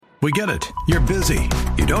We get it. You're busy.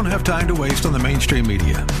 You don't have time to waste on the mainstream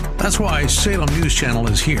media. That's why Salem News Channel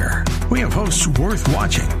is here. We have hosts worth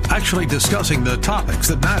watching, actually discussing the topics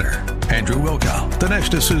that matter. Andrew Wilkow,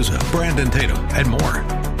 Dinesh D'Souza, Brandon Tatum, and more.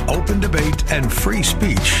 Open debate and free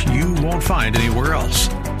speech you won't find anywhere else.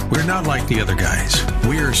 We're not like the other guys.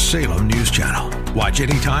 We're Salem News Channel. Watch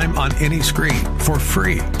anytime on any screen for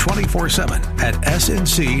free 24/7 at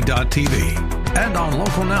snc.tv and on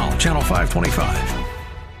Local Now, Channel 525.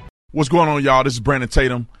 What's going on, y'all? This is Brandon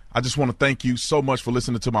Tatum. I just want to thank you so much for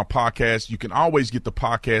listening to my podcast. You can always get the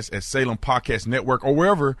podcast at Salem Podcast Network or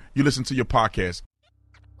wherever you listen to your podcast.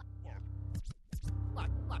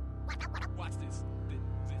 Watch this.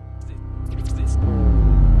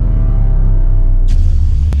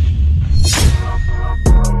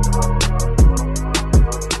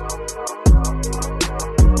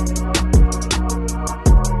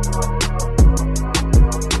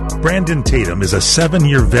 Brandon Tatum is a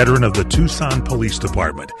 7-year veteran of the Tucson Police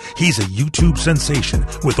Department. He's a YouTube sensation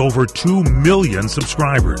with over 2 million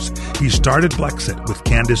subscribers. He started Blexit with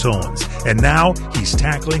Candace Owens, and now he's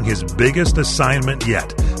tackling his biggest assignment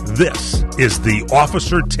yet. This is the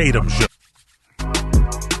Officer Tatum Show.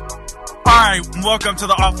 All right, welcome to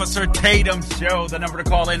the Officer Tatum Show. The number to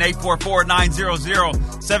call in,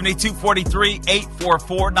 844-900-7243,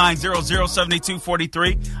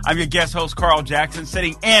 844-900-7243. I'm your guest host, Carl Jackson,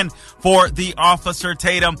 sitting in for the Officer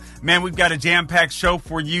Tatum. Man, we've got a jam-packed show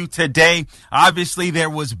for you today. Obviously, there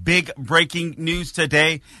was big breaking news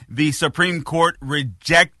today. The Supreme Court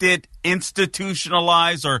rejected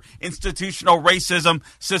institutionalized or institutional racism,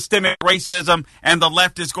 systemic racism, and the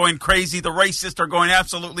left is going crazy. The racists are going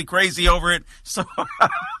absolutely crazy over it. So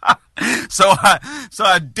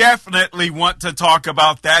I definitely want to talk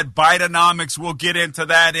about that. Bidenomics, we'll get into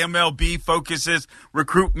that. MLB focuses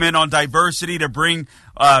recruitment on diversity to bring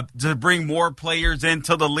more players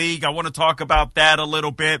into the league. I want to talk about that a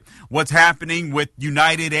little bit. What's happening with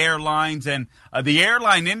United Airlines and the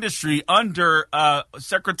airline industry under the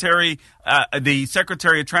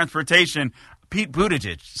Secretary of Transportation, Pete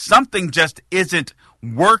Buttigieg. Something just isn't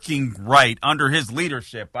working right under his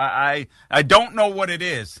leadership. I don't know what it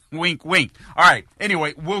is. Wink, wink. All right.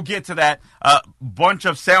 Anyway, we'll get to that. Bunch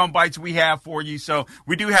of sound bites we have for you. So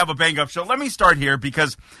we do have a bang up show. Let me start here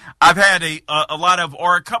because I've had a lot of,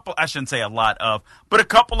 or a couple, I shouldn't say a lot of, but a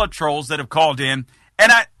couple of trolls that have called in.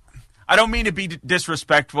 And I don't mean to be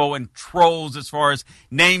disrespectful and trolls as far as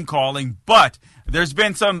name calling, but there's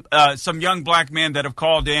been some young black men that have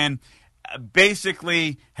called in.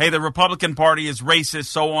 Basically, hey, the Republican Party is racist,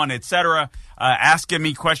 so on, etc. Asking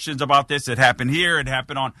me questions about this. It happened here. It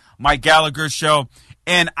happened on Mike Gallagher's show.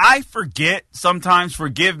 And I forget sometimes,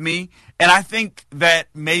 forgive me, and I think that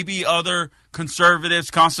maybe other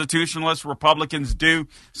conservatives, constitutionalists, Republicans do.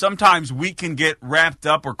 Sometimes we can get wrapped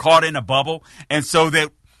up or caught in a bubble. And so that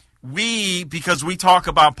because we talk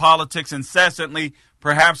about politics incessantly,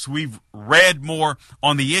 perhaps we've read more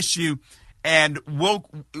on the issue. And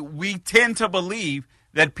we tend to believe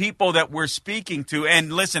that people that we're speaking to,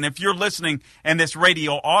 and listen, if you're listening in this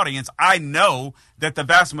radio audience, I know that the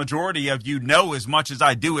vast majority of you know as much as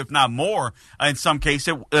I do, if not more, in some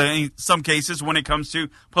cases when it comes to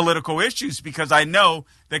political issues, because I know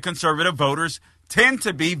that conservative voters tend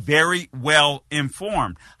to be very well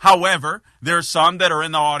informed. However, there are some that are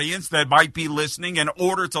in the audience that might be listening in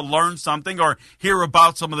order to learn something or hear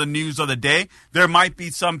about some of the news of the day. There might be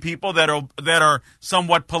some people that are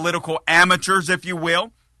somewhat political amateurs, if you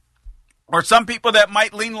will, or some people that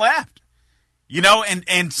might lean left,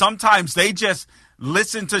 and sometimes they just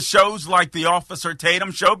listen to shows like the Officer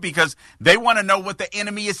Tatum Show because they want to know what the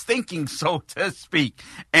enemy is thinking, so to speak.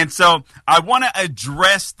 And so I want to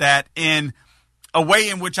address that in a way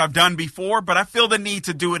in which I've done before, but I feel the need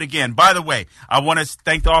to do it again. By the way, I want to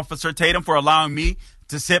thank the Officer Tatum for allowing me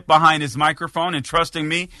to sit behind his microphone and trusting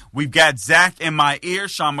me. We've got Zach in my ear.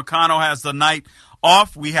 Sean McConnell has the night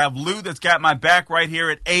off. We have Lou that's got my back right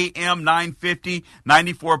here at AM 950,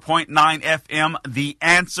 94.9 FM, The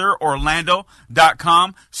Answer,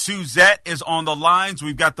 Orlando.com. Suzette is on the lines.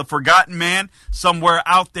 We've got the Forgotten Man somewhere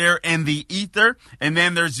out there in the ether. And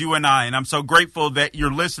then there's you and I. And I'm so grateful that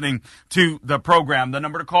you're listening to the program. The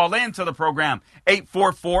number to call in to the program,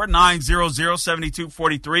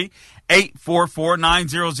 844-900-7243.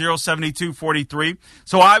 844-900-7243.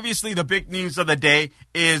 So obviously the big news of the day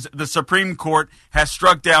is the Supreme Court has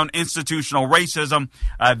struck down institutional racism.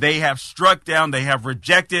 They have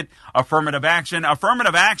rejected affirmative action.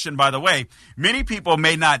 Affirmative action, by the way, many people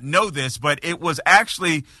may not know this, but it was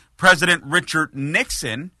actually President Richard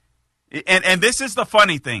Nixon. And this is the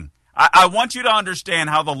funny thing. I want you to understand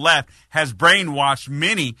how the left has brainwashed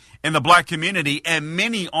many in the black community and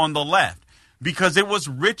many on the left, because it was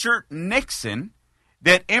Richard Nixon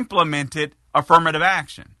that implemented affirmative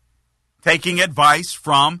action, taking advice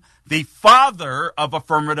from the father of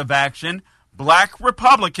affirmative action, black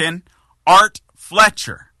Republican Art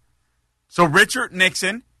Fletcher. So Richard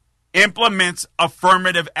Nixon implements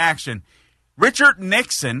affirmative action. Richard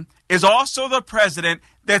Nixon is also the president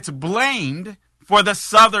that's blamed for the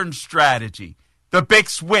Southern strategy, the big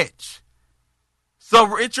switch. So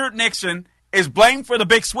Richard Nixon is blamed for the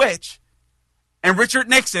big switch, and Richard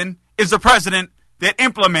Nixon is the president that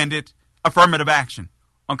implemented affirmative action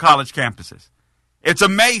on college campuses. It's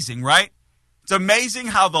amazing, right? It's amazing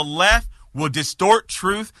how the left will distort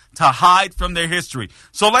truth to hide from their history.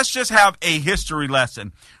 So let's just have a history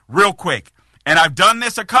lesson real quick. And I've done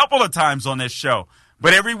this a couple of times on this show,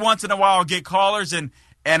 but every once in a while I'll get callers and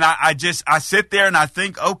I sit there and I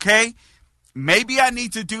think, okay, maybe I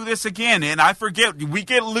need to do this again. And I forget, we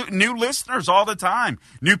get new listeners all the time,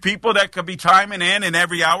 new people that could be chiming in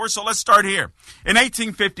every hour. So let's start here. In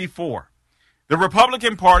 1854, the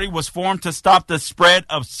Republican Party was formed to stop the spread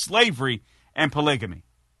of slavery and polygamy.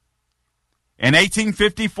 In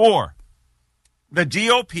 1854, the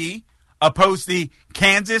GOP opposed the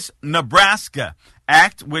Kansas-Nebraska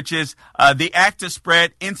Act, which is the act to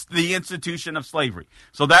spread the institution of slavery.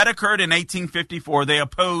 So that occurred in 1854. They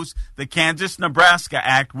opposed the Kansas-Nebraska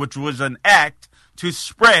Act, which was an act to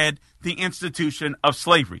spread the institution of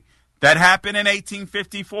slavery. That happened in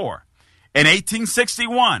 1854. In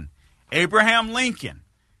 1861, Abraham Lincoln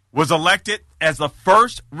was elected as the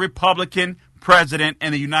first Republican president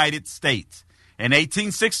in the United States. In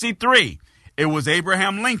 1863, it was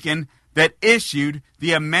Abraham Lincoln that issued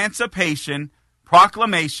the Emancipation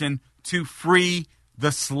Proclamation to free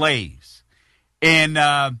the slaves. In,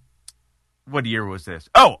 what year was this?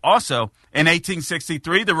 Oh, also in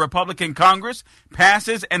 1863, the Republican Congress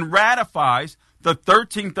passes and ratifies the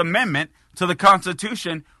 13th Amendment to the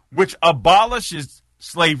Constitution, which abolishes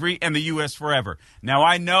slavery in the U.S. forever. Now,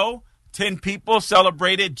 I know 10 people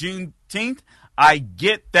celebrated Juneteenth. I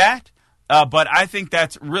get that. But I think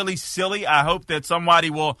that's really silly. I hope that somebody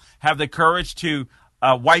will have the courage to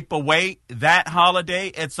wipe away that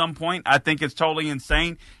holiday at some point. I think it's totally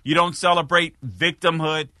insane. You don't celebrate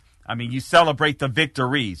victimhood. I mean, you celebrate the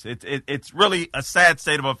victories. It's really a sad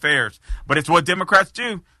state of affairs. But it's what Democrats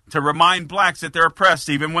do to remind blacks that they're oppressed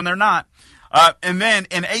even when they're not. And then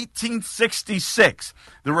in 1866,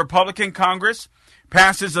 the Republican Congress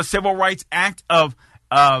passes the Civil Rights Act of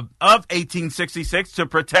 1866 to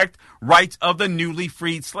protect rights of the newly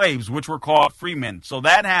freed slaves, which were called freemen. So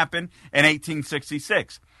that happened in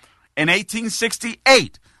 1866. In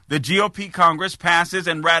 1868, the GOP Congress passes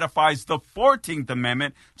and ratifies the 14th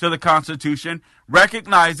Amendment to the Constitution,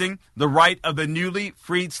 recognizing the right of the newly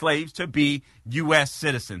freed slaves to be U.S.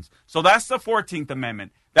 citizens. So that's the 14th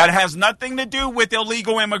Amendment. That has nothing to do with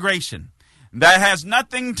illegal immigration. That has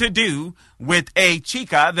nothing to do with a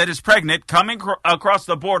chica that is pregnant coming across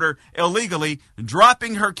the border illegally,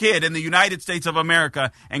 dropping her kid in the United States of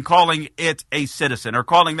America and calling it a citizen or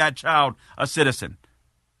calling that child a citizen.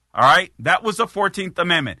 All right? That was the 14th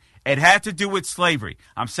Amendment. It had to do with slavery.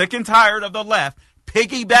 I'm sick and tired of the left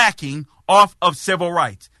piggybacking off of civil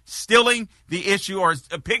rights, stealing the issue or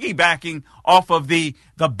piggybacking off of the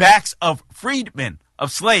backs of freedmen,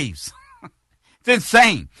 of slaves. It's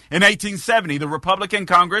insane. In 1870, the Republican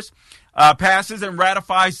Congress passes and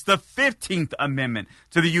ratifies the 15th Amendment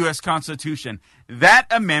to the U.S. Constitution. That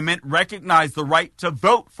amendment recognized the right to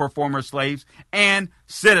vote for former slaves and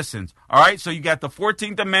citizens. All right, so you got the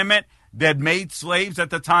 14th Amendment that made slaves at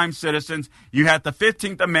the time citizens. You had the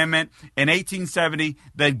 15th Amendment in 1870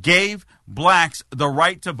 that gave blacks the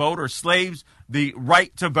right to vote, or slaves the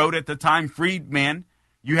right to vote at the time, freedmen.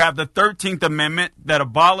 You have the 13th Amendment that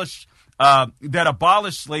abolished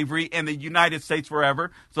slavery in the United States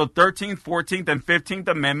forever. So 13th, 14th, and 15th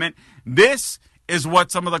Amendment. This is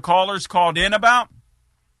what some of the callers called in about,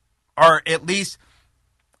 or at least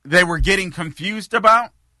they were getting confused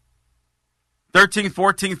about. 13th,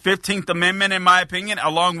 14th, 15th Amendment, in my opinion,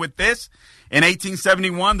 along with this. In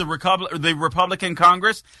 1871, the Republican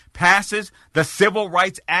Congress passes the Civil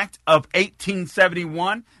Rights Act of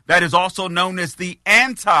 1871. That is also known as the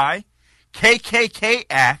Anti-KKK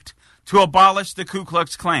Act, to abolish the Ku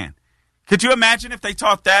Klux Klan. Could you imagine if they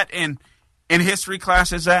taught that in history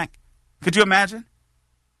classes, Zach? Could you imagine?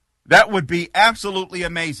 That would be absolutely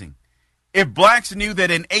amazing. If blacks knew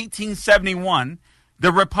that in 1871,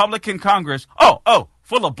 the Republican Congress,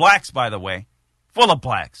 full of blacks, by the way, full of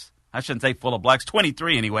blacks. I shouldn't say full of blacks,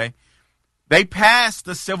 23 anyway. They passed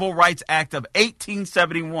the Civil Rights Act of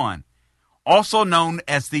 1871 also known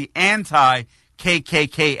as the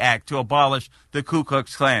Anti-KKK Act, to abolish the Ku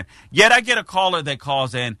Klux Klan. Yet I get a caller that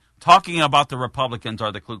calls in talking about the Republicans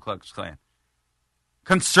or the Ku Klux Klan.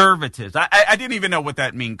 Conservatives. I didn't even know what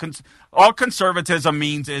that means. All conservatism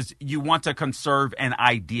means is you want to conserve an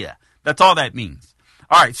idea. That's all that means.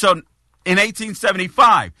 All right, so in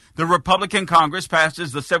 1875, the Republican Congress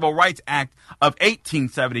passes the Civil Rights Act of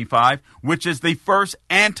 1875, which is the first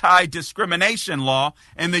anti-discrimination law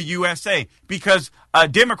in the USA, because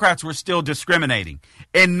Democrats were still discriminating.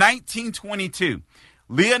 In 1922,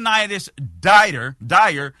 Leonidas Dyer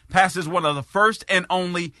passes one of the first and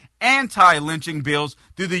only anti-lynching bills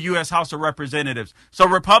through the U.S. House of Representatives. So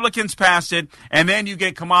Republicans passed it, and then you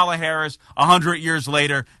get Kamala Harris 100 years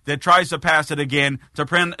later that tries to pass it again to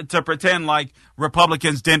pretend like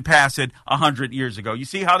Republicans didn't pass it 100 years ago. You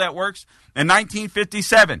see how that works? In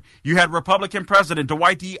 1957, you had Republican President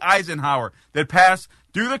Dwight D. Eisenhower that passed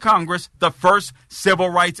through the Congress the first civil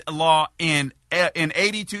rights law in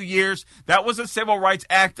 82 years. That was a Civil Rights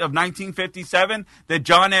Act of 1957 that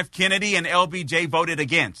John F. Kennedy and LBJ voted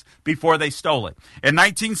against before they stole it. In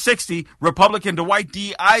 1960, Republican Dwight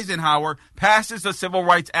D. Eisenhower passes the Civil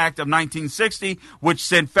Rights Act of 1960, which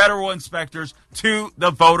sent federal inspectors to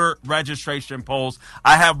the voter registration polls.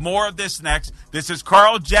 I have more of this next. This is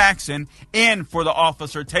Carl Jackson in for the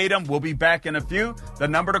Officer Tatum. We'll be back in a few. The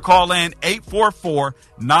number to call in,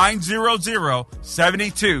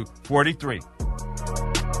 844-900-7243.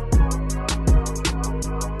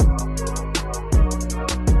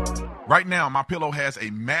 Right now, MyPillow has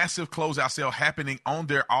a massive closeout sale happening on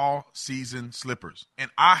their all-season slippers.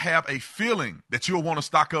 And I have a feeling that you'll want to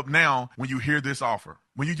stock up now when you hear this offer.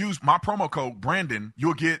 When you use my promo code Brandon,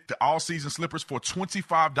 you'll get the all-season slippers for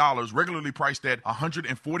 $25, regularly priced at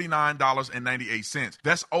 $149.98.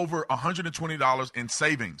 That's over $120 in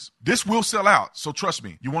savings. This will sell out, so trust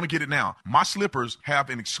me, you want to get it now. My slippers have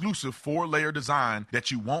an exclusive 4-layer design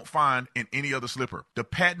that you won't find in any other slipper. The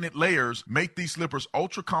patented layers make these slippers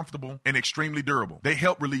ultra comfortable and extremely durable. They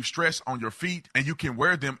help relieve stress on your feet, and you can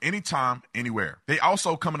wear them anytime, anywhere. They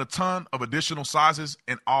also come in a ton of additional sizes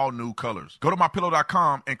and all new colors. Go to mypillow.com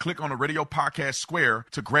and click on the Radio Podcast Square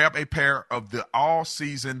to grab a pair of the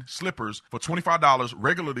all-season slippers for $25,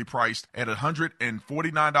 regularly priced at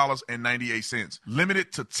 $149.98.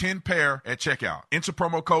 Limited to 10 pair at checkout. Enter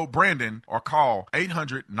promo code Brandon or call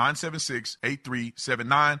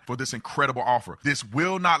 800-976-8379 for this incredible offer. This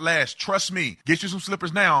will not last. Trust me. Get you some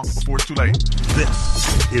slippers now before it's too late.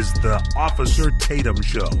 This is the Officer Tatum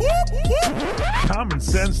Show. Common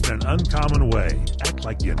sense in an uncommon way. Act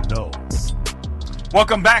like you know.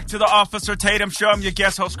 Welcome back to the Officer Tatum Show. I'm your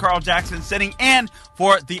guest host, Carl Jackson, sitting in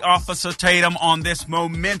for the Officer Tatum on this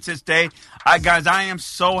momentous day. Guys, I am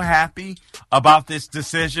so happy about this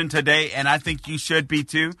decision today, and I think you should be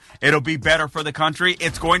too. It'll be better for the country.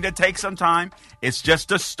 It's going to take some time. It's just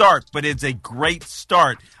a start, but it's a great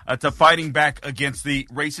start to fighting back against the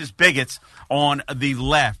racist bigots on the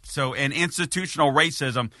left. So, and institutional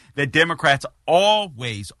racism that Democrats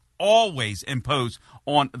always impose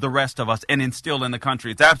on the rest of us and instill in the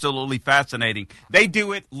country. It's absolutely fascinating. They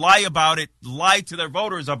do it, lie about it, lie to their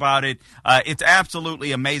voters about it. It's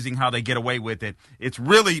absolutely amazing how they get away with it. It's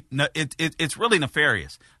really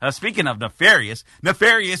nefarious. Speaking of nefarious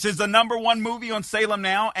is the #1 movie on Salem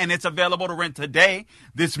Now, and it's available to rent today.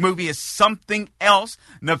 This movie is something else.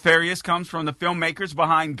 Nefarious comes from the filmmakers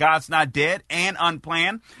behind God's Not Dead and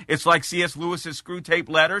Unplanned. It's like C.S. Lewis's Screwtape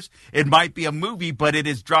Letters. It might be a movie, but it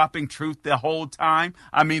is dropping truth the whole time.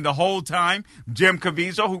 The whole time. Jim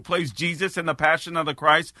Caviezel, who plays Jesus in The Passion of the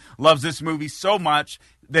Christ, loves this movie so much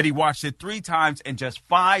that he watched it 3 times in just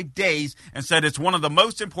 5 days and said it's one of the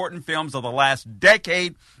most important films of the last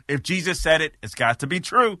decade. If Jesus said it, it's got to be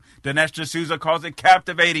true. Dinesh D'Souza calls it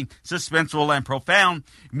captivating, suspenseful, and profound.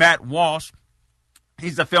 Matt Walsh,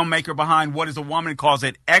 he's the filmmaker behind What is a Woman, calls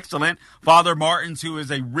it excellent. Father Martins, who is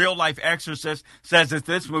a real-life exorcist, says that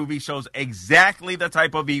this movie shows exactly the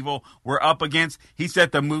type of evil we're up against. He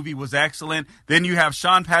said the movie was excellent. Then you have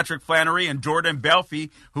Sean Patrick Flannery and Jordan Belfi,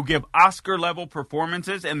 who give Oscar-level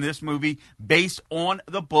performances in this movie based on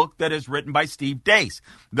the book that is written by Steve Dace.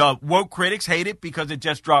 The woke critics hate it because it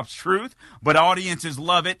just drops truth, but audiences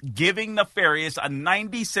love it, giving Nefarious a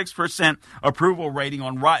 96% approval rating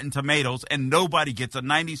on Rotten Tomatoes, and nobody gets a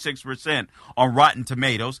 96% on Rotten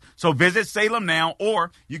Tomatoes. So visit Salem Now, or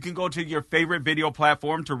you can go to your favorite video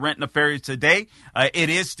platform to rent Nefarious today. It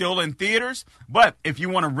is still in theaters, but if you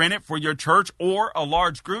want to rent it for your church or a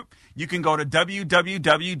large group, you can go to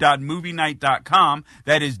www.movienight.com.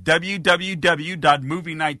 That is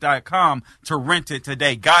www.movienight.com to rent it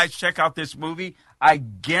today. Guys, check out this movie. I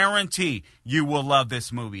guarantee you will love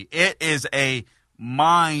this movie. It is a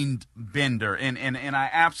mind bender, and I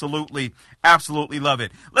absolutely love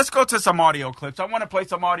it. Let's go to some audio clips. I want to play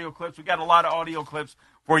some audio clips. We got a lot of audio clips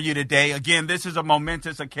for you today. Again, this is a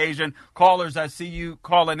momentous occasion. Callers, I see you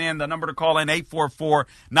calling in. The number to call in,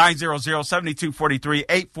 844-900-7243,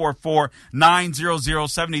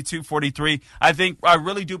 844-900-7243. I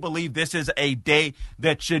really do believe this is a day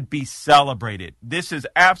that should be celebrated. This is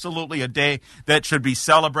absolutely a day that should be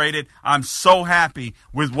celebrated. I'm so happy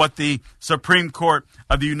with what the Supreme Court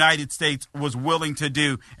of the United States was willing to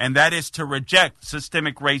do, and that is to reject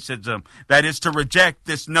systemic racism. That is to reject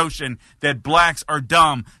this notion that blacks are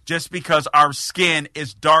dumb just because our skin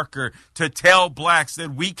is darker, to tell blacks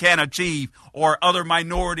that we can't achieve, or other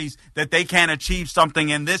minorities that they can't achieve something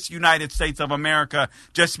in this United States of America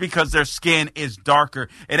just because their skin is darker.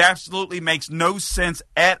 It absolutely makes no sense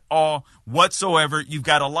at all whatsoever. You've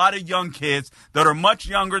got a lot of young kids that are much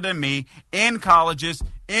younger than me in colleges,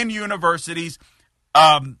 in universities,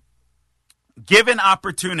 given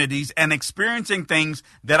opportunities and experiencing things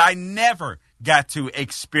that I never got to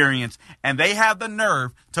experience, and they have the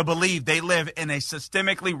nerve to believe they live in a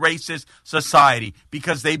systemically racist society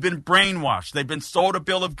because they've been brainwashed. They've been sold a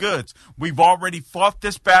bill of goods. We've already fought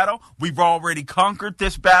this battle. We've already conquered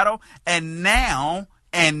this battle, and now,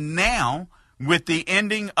 with the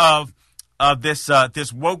ending of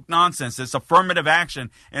this woke nonsense, this affirmative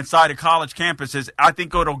action inside of college campuses, I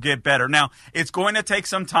think it'll get better. Now, it's going to take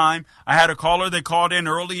some time. I had a caller that called in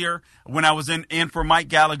earlier when I was in for Mike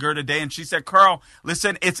Gallagher today, and she said, Carl,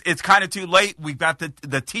 listen, it's kind of too late. We've got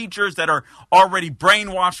the teachers that are already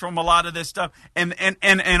brainwashed from a lot of this stuff. And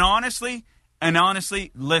honestly,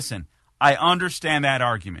 listen, I understand that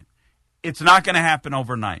argument. It's not going to happen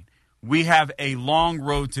overnight. We have a long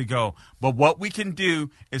road to go. But what we can do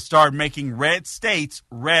is start making red states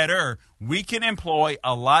redder. We can employ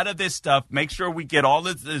a lot of this stuff, make sure we get all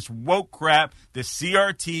of this woke crap, this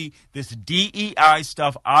CRT, this DEI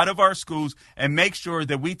stuff out of our schools, and make sure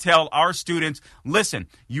that we tell our students, listen,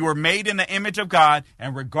 you are made in the image of God,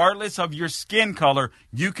 and regardless of your skin color,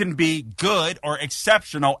 you can be good or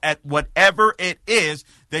exceptional at whatever it is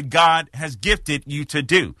that God has gifted you to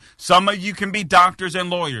do. Some of you can be doctors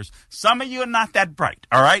and lawyers. Some of you are not that bright,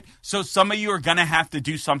 all right? So some of you are going to have to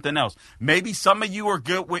do something else. Maybe some of you are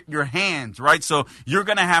good with your hands, right? So you're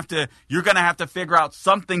going to have to figure out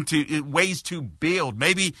ways to build.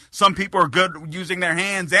 Maybe some people are good using their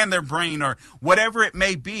hands and their brain or whatever it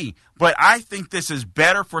may be. But I think this is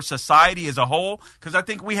better for society as a whole, because I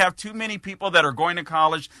think we have too many people that are going to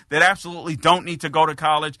college that absolutely don't need to go to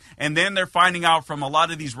college. And then they're finding out from a lot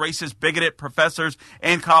of these racist, bigoted professors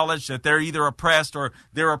in college that they're either oppressed or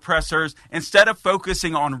they're oppressors. Instead of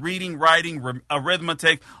focusing on reading, writing,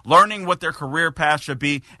 arithmetic, learning what their career path should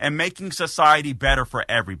be, and making society better for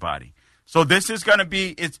everybody. So this is going to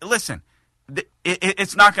be, it's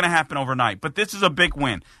not going to happen overnight, but this is a big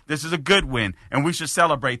win. This is a good win, and we should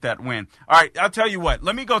celebrate that win. All right, I'll tell you what.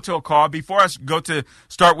 Let me go to a call. Before I go to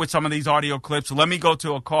start with some of these audio clips, let me go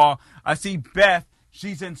to a call. I see Beth.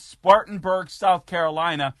 She's in Spartanburg, South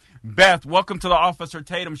Carolina. Beth, welcome to the Officer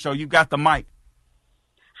Tatum Show. You've got the mic.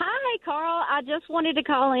 Hi, Carl. I just wanted to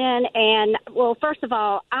call in, and, well, first of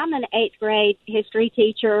all, I'm an 8th grade history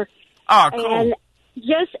teacher. Oh, cool. And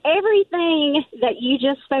just everything that you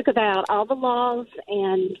just spoke about, all the laws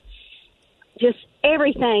and just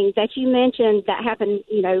everything that you mentioned that happened,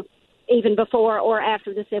 even before or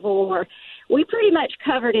after the Civil War, we pretty much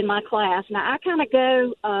covered in my class. Now, I kind of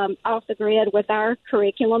go off the grid with our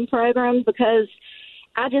curriculum program because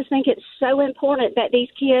I just think it's so important that these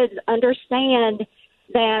kids understand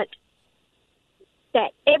that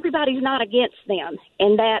everybody's not against them,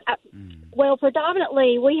 and that,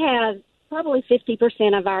 predominantly we have probably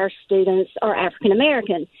 50% of our students are African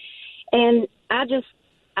American, and I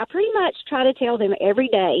pretty much try to tell them every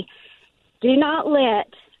day, do not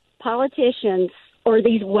let politicians or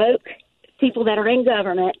these woke people that are in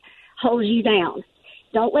government hold you down.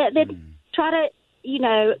 Don't let them try to,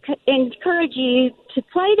 encourage you to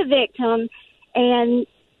play the victim and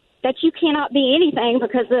that you cannot be anything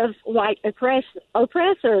because of white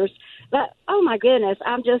oppressors. But, oh, my goodness,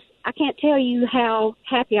 I can't tell you how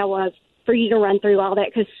happy I was for you to run through all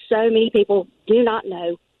that because so many people do not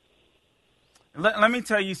know. Let me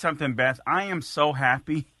tell you something, Beth. I am so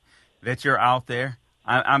happy that you're out there.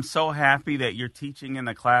 I'm so happy that you're teaching in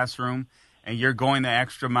the classroom and you're going the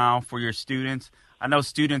extra mile for your students. I know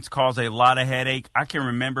students cause a lot of headache. I can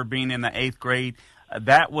remember being in the 8th grade.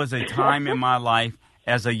 That was a time in my life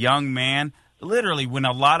as a young man, literally when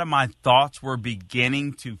a lot of my thoughts were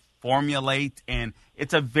beginning to formulate, and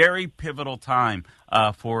it's a very pivotal time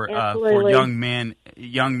for young men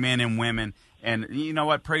and women. And you know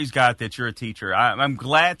what? Praise God that you're a teacher. I'm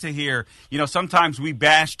glad to hear. You know, sometimes we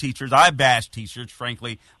bash teachers. I bash teachers,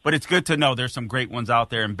 frankly, but it's good to know there's some great ones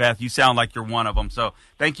out there. And Beth, you sound like you're one of them. So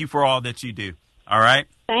thank you for all that you do. All right.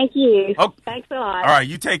 Thank you. Oh, thanks a lot. All right,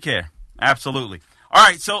 you take care. Absolutely. All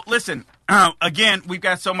right. So listen. Again, we've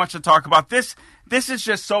got so much to talk about. This is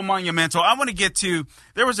just so monumental. I want to get to,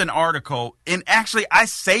 there was an article, and actually I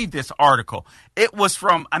saved this article. It was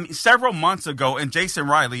from, several months ago, and Jason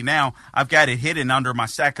Riley, now I've got it hidden under my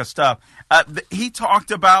sack of stuff. He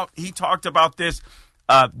talked about this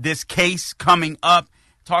case coming up,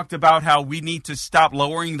 talked about how we need to stop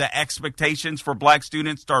lowering the expectations for black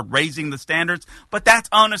students, start raising the standards. But that's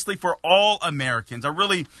honestly for all Americans. I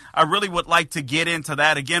really would like to get into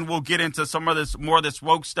that. Again, we'll get into some of this, more of this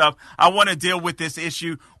woke stuff. I want to deal with this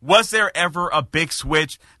issue. Was there ever a big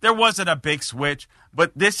switch? There wasn't a big switch,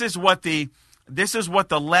 but this is what the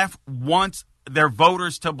left wants their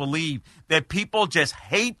voters to believe, that people just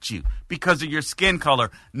hate you because of your skin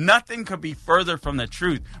color. Nothing could be further from the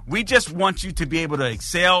truth. We just want you to be able to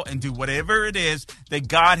excel and do whatever it is that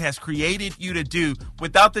God has created you to do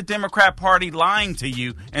without the Democrat Party lying to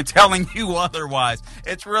you and telling you otherwise.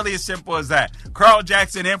 It's really as simple as that. Carl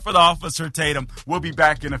Jackson in for the Officer Tatum. We'll be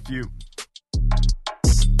back in a few.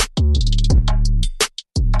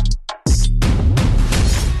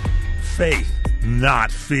 Faith,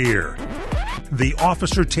 not fear. The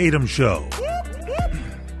Officer Tatum Show.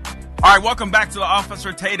 All right, welcome back to the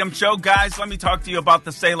Officer Tatum Show. Guys, let me talk to you about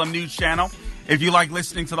the Salem News Channel. If you like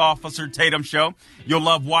listening to the Officer Tatum Show, you'll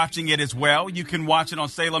love watching it as well. You can watch it on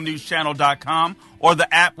salemnewschannel.com or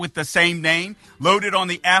the app with the same name. Load it on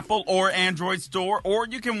the Apple or Android store, or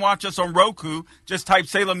you can watch us on Roku. Just type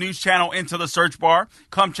Salem News Channel into the search bar.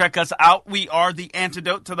 Come check us out. We are the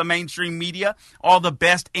antidote to the mainstream media. All the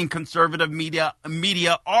best in conservative media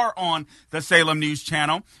are on the Salem News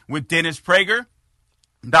Channel with Dennis Prager,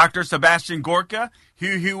 Dr. Sebastian Gorka,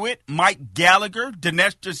 Hugh Hewitt, Mike Gallagher,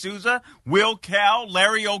 Dinesh D'Souza, Will Cal,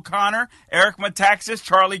 Larry O'Connor, Eric Metaxas,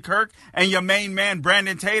 Charlie Kirk, and your main man,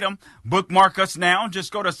 Brandon Tatum. Bookmark us now.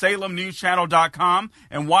 Just go to salemnewschannel.com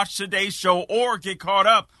and watch today's show, or get caught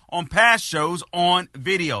up on past shows on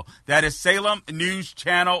video. That is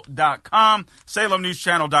salemnewschannel.com,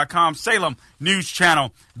 salemnewschannel.com,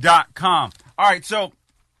 salemnewschannel.com. All right, so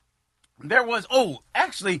there was,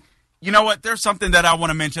 you know what? There's something that I want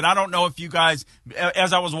to mention. I don't know if you guys,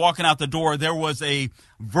 as I was walking out the door, there was a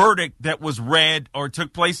verdict that was read or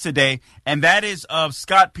took place today, and that is of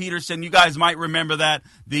Scott Peterson. You guys might remember that.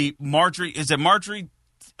 The Marjorie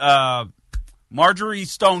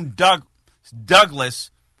Stone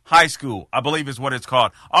Douglas High School, I believe is what it's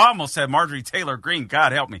called. I almost said Marjorie Taylor Greene.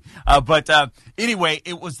 God help me. But anyway,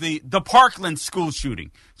 it was the Parkland school shooting.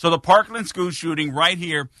 So the Parkland school shooting right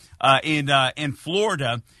here in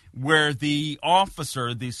Florida, where the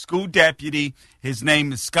officer, the school deputy, his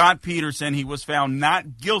name is Scott Peterson, he was found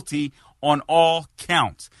not guilty on all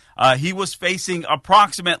counts. He was facing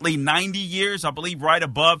approximately 90 years, I believe right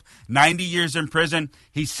above 90 years in prison.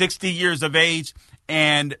 He's 60 years of age,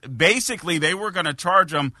 and basically they were going to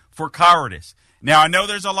charge him for cowardice. Now, I know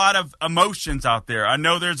there's a lot of emotions out there. I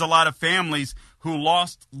know there's a lot of families who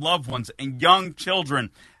lost loved ones and young children,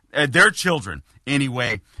 their children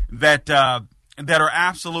anyway, that are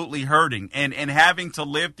absolutely hurting and having to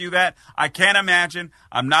live through that. I can't imagine.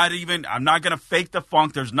 I'm not going to fake the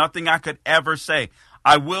funk. There's nothing I could ever say.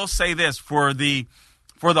 I will say this for the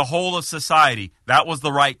whole of society. That was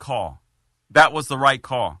the right call. That was the right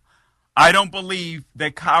call. I don't believe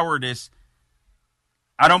that cowardice.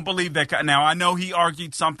 Now, I know he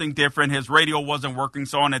argued something different. His radio wasn't working,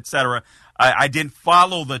 so on, etc. I didn't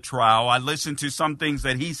follow the trial. I listened to some things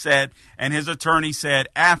that he said and his attorney said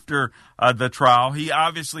after the trial. He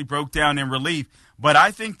obviously broke down in relief, but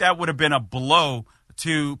I think that would have been a blow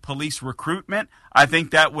to police recruitment. I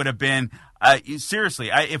think that would have been, seriously,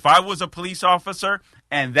 if I was a police officer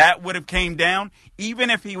and that would have came down, even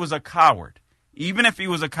if he was a coward,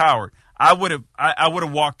 I would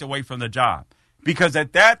have walked away from the job. Because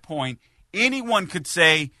at that point, anyone could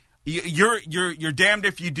say, you're damned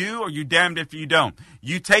if you do or you're damned if you don't.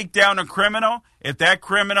 You take down a criminal. If that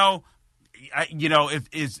criminal,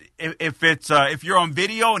 if you're on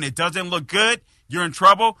video and it doesn't look good, you're in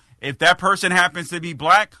trouble. If that person happens to be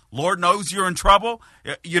black, Lord knows you're in trouble.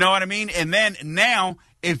 You know what I mean? And then now,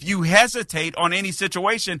 if you hesitate on any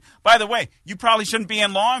situation, by the way, you probably shouldn't be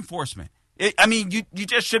in law enforcement. You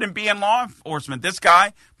just shouldn't be in law enforcement. This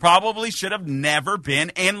guy probably should have never been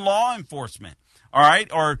in law enforcement, all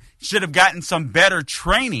right, or should have gotten some better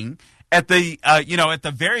training at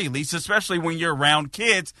the very least, especially when you're around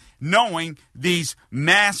kids, knowing these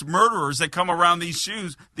mass murderers that come around these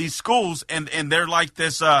schools, and they're like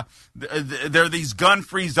this, they're these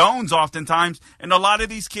gun-free zones oftentimes, and a lot of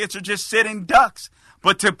these kids are just sitting ducks.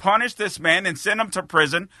 But to punish this man and send him to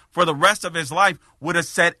prison for the rest of his life would have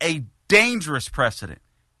set a dangerous precedent.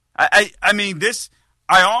 I mean,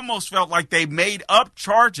 I almost felt like they made up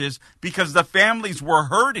charges because the families were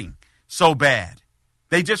hurting so bad.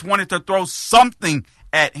 They just wanted to throw something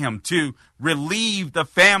at him to relieve the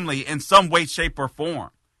family in some way, shape, or form.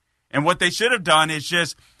 And what they should have done is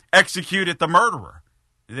just executed the murderer.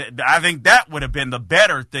 I think that would have been the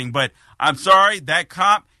better thing. But I'm sorry, that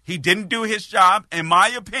cop, he didn't do his job. In my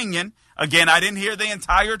opinion, again, I didn't hear the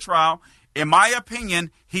entire trial. In my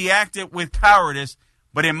opinion, he acted with cowardice.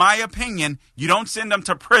 But in my opinion, you don't send them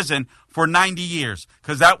to prison for 90 years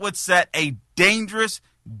because that would set a dangerous,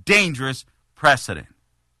 dangerous precedent.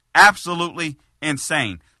 Absolutely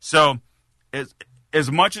insane. So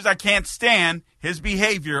as much as I can't stand his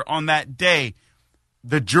behavior on that day,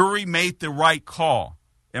 the jury made the right call,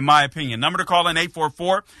 in my opinion. Number to call in,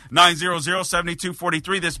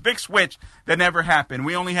 844-900-7243. This big switch that never happened.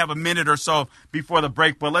 We only have a minute or so before the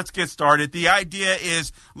break, but let's get started. The idea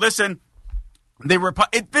is, listen,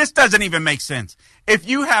 this doesn't even make sense. If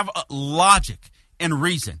you have logic and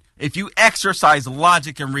reason, if you exercise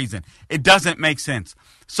logic and reason, it doesn't make sense.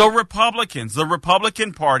 So Republicans, the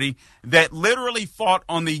Republican Party that literally fought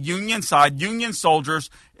on the Union side, Union soldiers,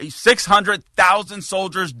 600,000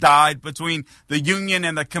 soldiers died between the Union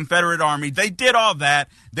and the Confederate Army. They did all that.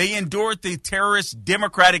 They endured the terrorist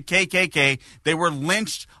Democratic KKK. They were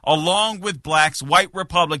lynched along with blacks. White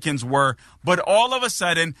Republicans were. But all of a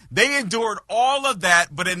sudden, they endured all of that.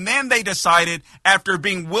 And then they decided, after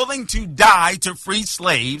being willing to die to free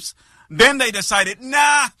slaves, then they decided,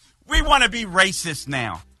 nah, we want to be racist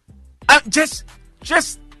now. Just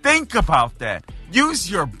think about that. Use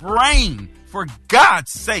your brain, for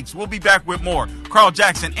God's sakes. We'll be back with more. Carl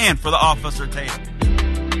Jackson in for the Officer Tatum.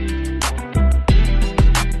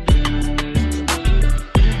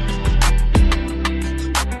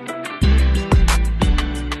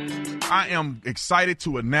 I am excited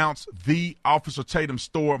to announce the Officer Tatum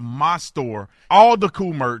store, my store. All the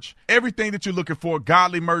cool merch, everything that you're looking for,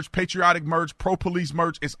 godly merch, patriotic merch, pro-police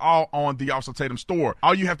merch, it's all on the Officer Tatum store.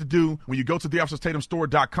 All you have to do when you go to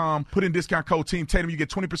theofficertatumstore.com, put in discount code Team Tatum, you get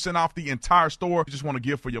 20% off the entire store. You just want to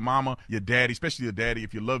give for your mama, your daddy, especially your daddy,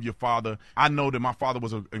 if you love your father. I know that my father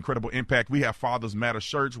was an incredible impact. We have Fathers Matter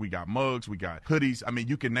shirts, we got mugs, we got hoodies. I mean,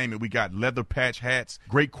 you can name it. We got leather patch hats,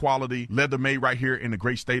 great quality, leather made right here in the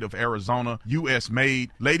great state of Arizona. U.S. made.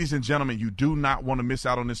 Ladies and gentlemen, you do not want to miss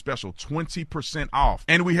out on this special 20% off.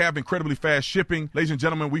 And we have incredibly fast shipping. Ladies and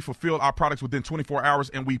gentlemen, we fulfill our products within 24 hours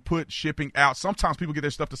and we put shipping out. Sometimes people get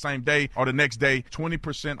their stuff the same day or the next day.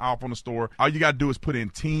 20% off on the store. All you got to do is put in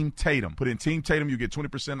Team Tatum. Put in Team Tatum, you get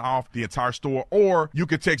 20% off the entire store. Or you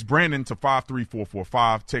could text Brandon to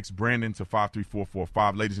 53445. Text Brandon to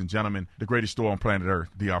 53445. Ladies and gentlemen, the greatest store on planet Earth,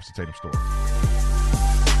 the Officer Tatum store.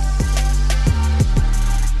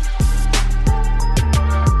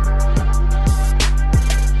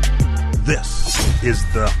 This is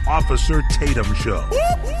the Officer Tatum Show.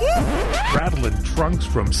 Rattling trunks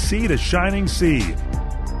from sea to shining sea.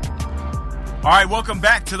 All right, welcome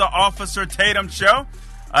back to the Officer Tatum Show.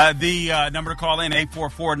 The number to call in,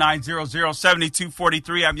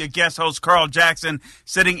 844-900-7243. I'm your guest host, Carl Jackson,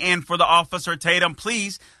 sitting in for the Officer Tatum.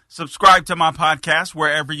 Please subscribe to my podcast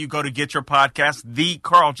wherever you go to get your podcast, The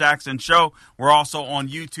Carl Jackson Show. We're also on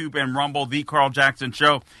YouTube and Rumble. The Carl Jackson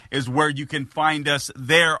Show is where you can find us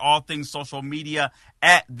there. All things social media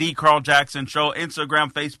at The Carl Jackson Show,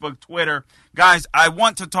 Instagram, Facebook, Twitter. Guys, I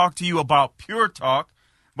want to talk to you about Pure Talk.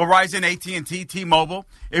 Verizon, AT&T, T-Mobile.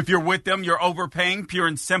 If you're with them, you're overpaying, pure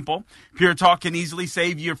and simple. Pure Talk can easily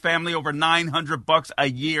save your family over $900 a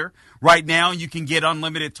year. Right now, you can get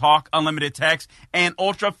unlimited talk, unlimited text, and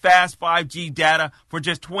ultra-fast 5G data for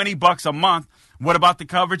just $20 a month. What about the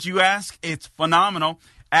coverage, you ask? It's phenomenal.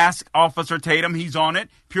 Ask Officer Tatum. He's on it.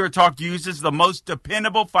 Pure Talk uses the most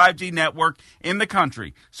dependable 5G network in the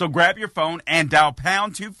country. So grab your phone and dial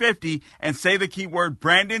pound 250 and say the keyword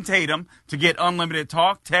Brandon Tatum to get unlimited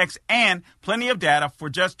talk, text, and plenty of data for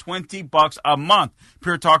just $20 a month.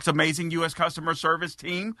 Pure Talk's amazing U.S. customer service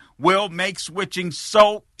team will make switching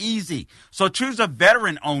so easy. So choose a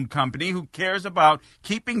veteran-owned company who cares about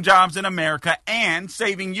keeping jobs in America and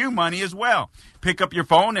saving you money as well. Pick up your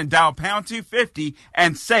phone and dial pound 250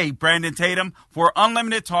 and say Brandon Tatum for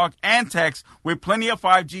unlimited talk and text with plenty of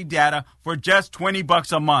 5G data for just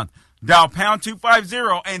 $20 a month. Dial pound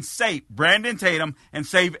 250 and say Brandon Tatum and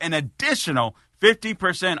save an additional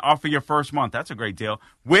 50% off of your first month. That's a great deal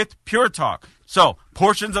with Pure Talk. So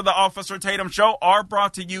portions of the Officer Tatum Show are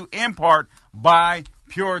brought to you in part by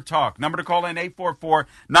Pure Talk. Number to call in,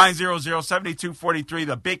 844-900-7243.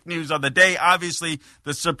 The big news of the day. Obviously,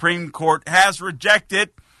 the Supreme Court has rejected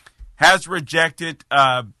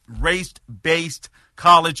race-based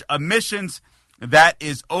college admissions. That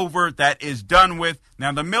is over. That is done with.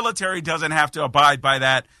 Now, the military doesn't have to abide by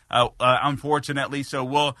that, unfortunately, so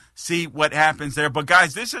we'll see what happens there. But,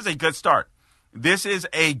 guys, this is a good start. This is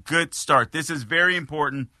a good start. This is very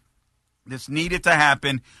important. This needed to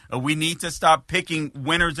happen. We need to stop picking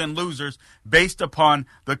winners and losers based upon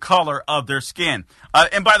the color of their skin.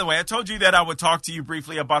 And by the way, I told you that I would talk to you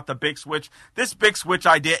briefly about the big switch. This big switch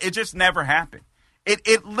idea, it just never happened.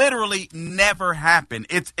 It literally never happened.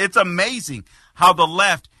 It's amazing how the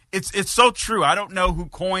left, it's so true. I don't know who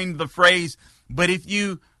coined the phrase, but if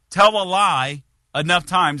you tell a lie enough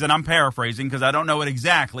times, and I'm paraphrasing because I don't know it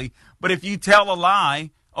exactly, but if you tell a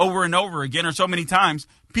lie over and over again or so many times,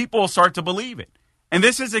 people will start to believe it. And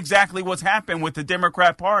this is exactly what's happened with the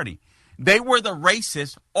Democrat Party. They were the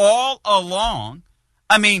racists all along.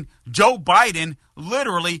 I mean, Joe Biden,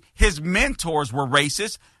 literally, his mentors were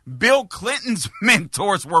racist. Bill Clinton's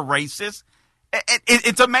mentors were racist.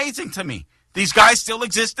 It's amazing to me. These guys still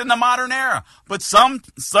exist in the modern era. But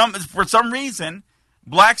for some reason,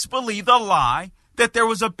 blacks believe the lie that there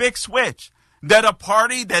was a big switch, that a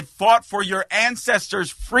party that fought for your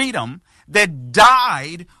ancestors' freedom, that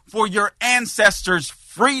died for your ancestors'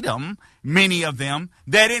 freedom, many of them,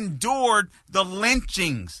 that endured the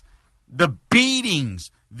lynchings, the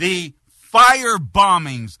beatings, the fire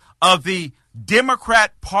bombings of the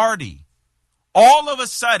Democrat Party. All of a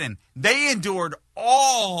sudden, they endured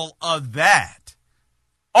all of that.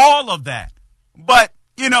 All of that. But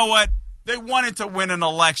you know what? They wanted to win an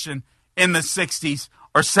election in the 60s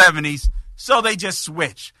or 70s, so they just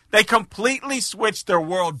switched. They completely switched their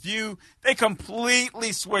worldview. They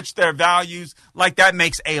completely switched their values. Like, that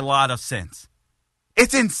makes a lot of sense.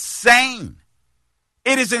 It's insane.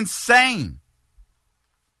 It is insane.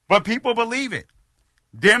 But people believe it.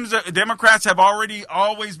 Democrats have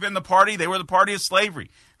always been the party. They were the party of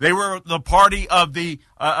slavery. They were the party of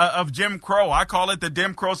of Jim Crow. I call it the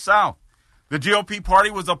Jim Crow South. The GOP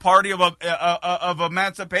party was a party of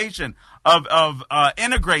emancipation, of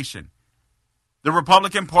integration. The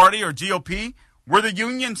Republican Party, or GOP, were the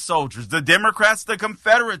Union soldiers. The Democrats, the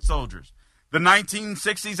Confederate soldiers. The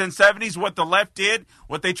 1960s and 70s, what the left did,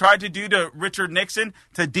 what they tried to do to Richard Nixon,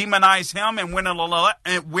 to demonize him and win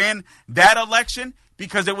that election,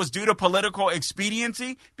 because it was due to political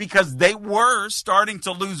expediency, because they were starting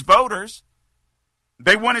to lose voters.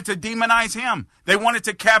 They wanted to demonize him. They wanted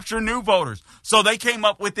to capture new voters. So they came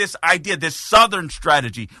up with this idea, this Southern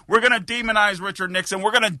strategy. We're going to demonize Richard Nixon. We're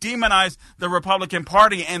going to demonize the Republican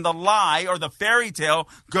Party. And the lie, or the fairy tale,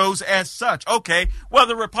 goes as such. Okay, well,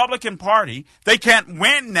 the Republican Party, they can't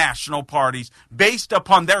win national parties based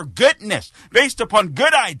upon their goodness, based upon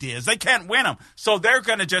good ideas. They can't win them. So they're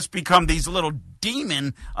going to just become these little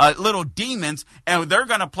demons, and they're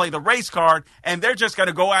going to play the race card, and they're just going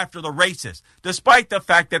to go after the racists. Despite the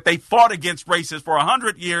fact that they fought against racists for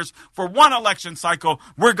 100 years, for one election cycle,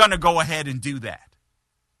 we're going to go ahead and do that.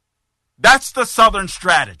 That's the Southern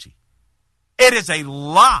strategy. It is a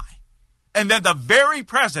lie. And then the very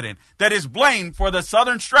president that is blamed for the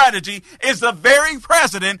Southern strategy is the very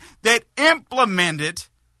president that implemented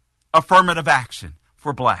affirmative action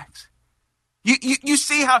for blacks. You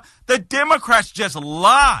see how the Democrats just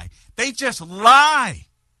lie. They just lie.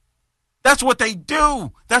 That's what they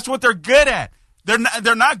do. That's what they're good at.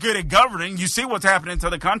 They're not good at governing. You see what's happening to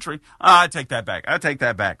the country. I take that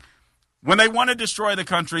back. When they want to destroy the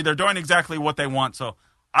country, they're doing exactly what they want. So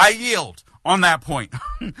I yield on that point.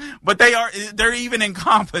 But they're even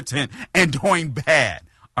incompetent and doing bad.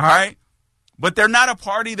 All right? But they're not a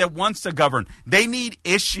party that wants to govern. They need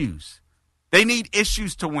issues. They need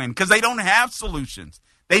issues to win because they don't have solutions.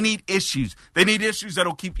 They need issues. They need issues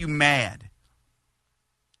that'll keep you mad.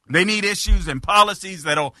 They need issues and policies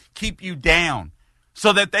that'll keep you down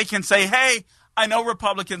so that they can say, hey, I know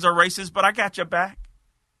Republicans are racist, but I got your back.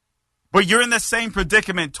 But you're in the same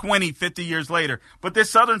predicament 20, 50 years later. But this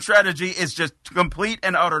Southern strategy is just complete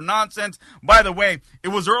and utter nonsense. By the way, it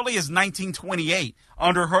was early as 1928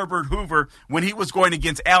 under Herbert Hoover when he was going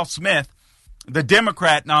against Al Smith, the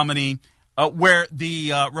Democrat nominee, where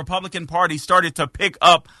the Republican Party started to pick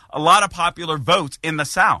up a lot of popular votes in the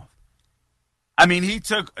South. I mean, he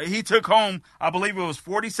took home, I believe it was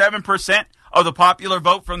 47% of the popular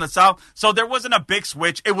vote from the South. So there wasn't a big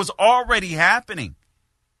switch. It was already happening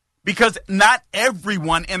because not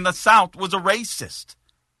everyone in the South was a racist.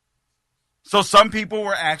 So some people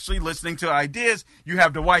were actually listening to ideas. You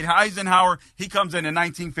have Dwight Eisenhower. He comes in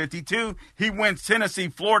 1952. He wins Tennessee,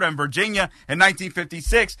 Florida, and Virginia in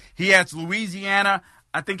 1956. He adds Louisiana,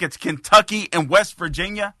 I think it's Kentucky, and West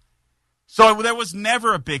Virginia. So there was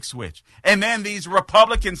never a big switch. And then these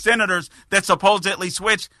Republican senators that supposedly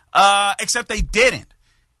switched, except they didn't.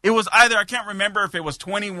 It was either, I can't remember if it was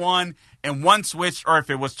 21 and one switched or if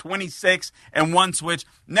it was 26 and one switched.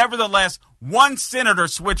 Nevertheless, one senator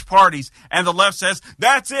switched parties, and the left says,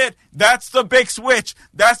 that's it. That's the big switch.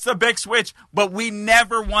 That's the big switch. But we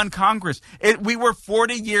never won Congress. We were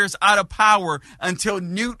 40 years out of power until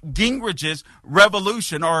Newt Gingrich's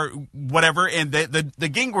revolution, or whatever, in the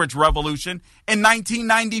Gingrich revolution in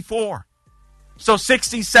 1994. So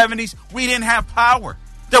 60s, 70s, we didn't have power.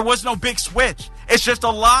 There was no big switch. It's just a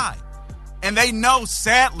lie. And they know,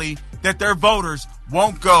 sadly, that their voters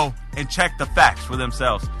won't go and check the facts for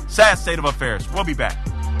themselves. Sad state of affairs. We'll be back.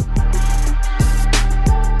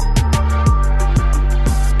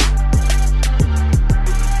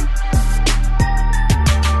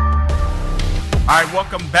 All right,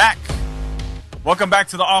 welcome back. Welcome back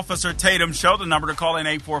to the Officer Tatum Show. The number to call in,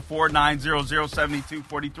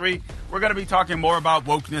 844-900-7243. We're going to be talking more about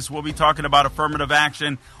wokeness. We'll be talking about affirmative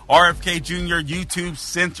action. RFK Jr., YouTube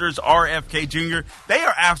censors RFK Jr. They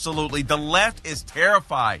are absolutely, the left is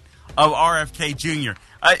terrified of RFK Jr.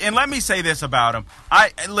 And let me say this about him.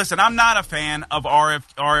 Listen, I'm not a fan of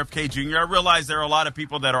RFK Jr. I realize there are a lot of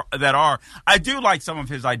people that are. I do like some of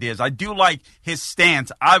his ideas. I do like his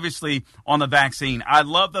stance, obviously, on the vaccine. I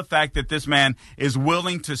love the fact that this man is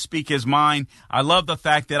willing to speak his mind. I love the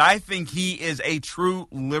fact that I think he is a true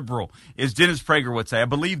liberal, as Dennis Prager would say. I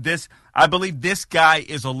believe this guy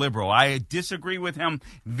is a liberal. I disagree with him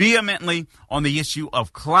vehemently on the issue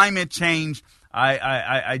of climate change.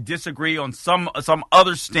 I disagree on some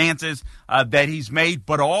other stances that he's made,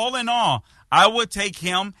 but all in all, I would take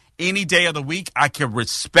him any day of the week. I can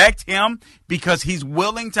respect him because he's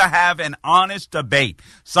willing to have an honest debate,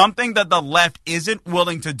 something that the left isn't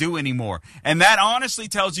willing to do anymore. And that honestly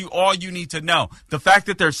tells you all you need to know. The fact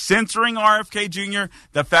that they're censoring RFK Jr.,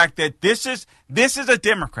 the fact that this is a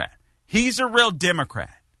Democrat. He's a real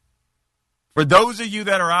Democrat. For those of you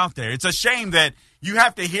that are out there, it's a shame that you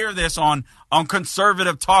have to hear this on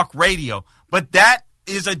conservative talk radio, but that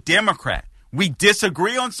is a Democrat. We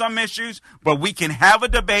disagree on some issues, but we can have a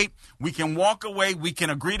debate. We can walk away. We can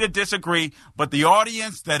agree to disagree. But the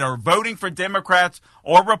audience that are voting for Democrats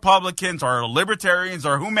or Republicans or libertarians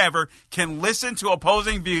or whomever can listen to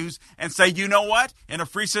opposing views and say, you know what? In a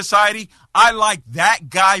free society, I like that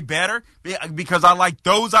guy better because I like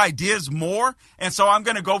those ideas more. And so I'm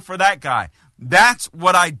going to go for that guy. That's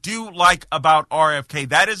what I do like about RFK.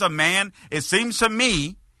 That is a man, it seems to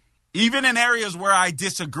me, even in areas where I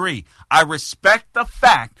disagree, I respect the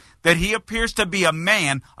fact that he appears to be a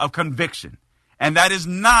man of conviction. And that is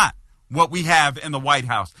not what we have in the White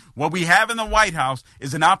House. What we have in the White House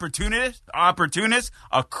is an opportunist,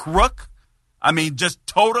 a crook, just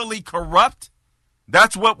totally corrupt.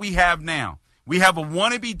 That's what we have now. We have a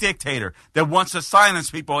wannabe dictator that wants to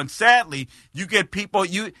silence people. And sadly, you get people,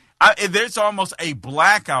 there's almost a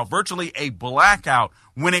blackout, virtually a blackout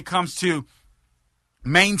when it comes to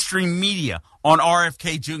mainstream media on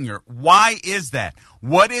RFK Jr. Why is that?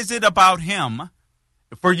 What is it about him,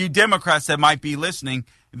 for you Democrats that might be listening,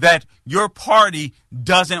 that your party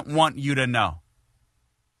doesn't want you to know?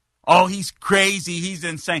 Oh, he's crazy. He's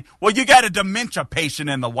insane. Well, you got a dementia patient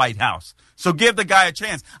in the White House, so give the guy a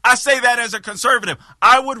chance. I say that as a conservative.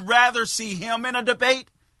 I would rather see him in a debate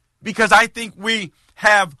because I think we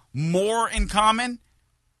have more in common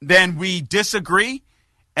than we disagree,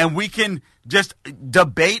 and we can just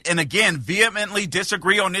debate and, again, vehemently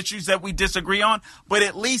disagree on issues that we disagree on. But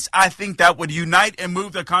at least I think that would unite and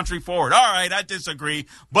move the country forward. All right, I disagree.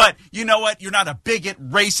 But you know what? You're not a bigot,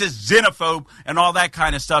 racist, xenophobe, and all that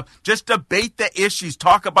kind of stuff. Just debate the issues.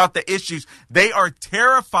 Talk about the issues. They are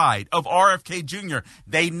terrified of RFK Jr.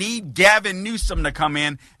 They need Gavin Newsom to come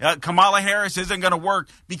in. Kamala Harris isn't going to work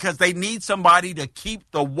because they need somebody to keep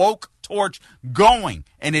the woke torch going.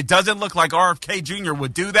 And it doesn't look like RFK Jr.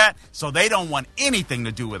 would do that, so they don't want anything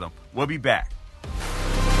to do with him. We'll be back.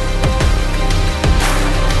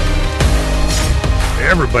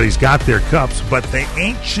 Everybody's got their cups, but they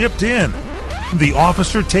ain't shipped in. The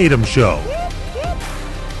Officer Tatum Show.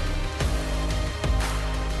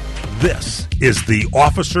 This is the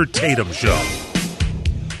Officer Tatum Show.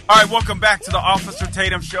 All right, welcome back to the Officer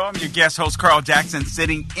Tatum Show. I'm your guest host, Carl Jackson,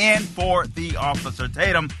 sitting in for the Officer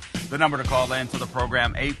Tatum. The number to call in to the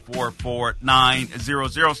program,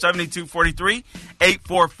 844-900-7243,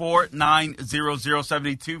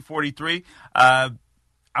 844-900-7243.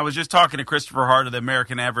 I was just talking to Christopher Hart of the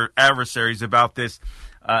American Adversaries about this,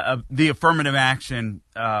 the affirmative action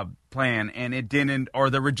plan, and it didn't, or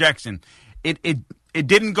the rejection. It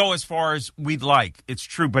didn't go as far as we'd like. It's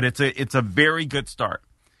true, but it's a very good start.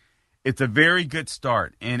 It's a very good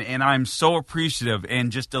start, and I'm so appreciative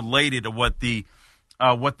and just elated at what the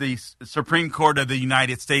Supreme Court of the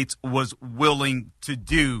United States was willing to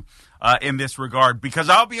do in this regard. Because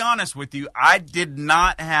I'll be honest with you, I did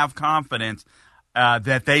not have confidence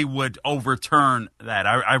that they would overturn that.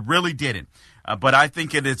 I really didn't. But I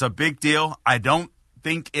think it is a big deal. I don't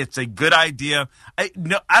think it's a good idea. I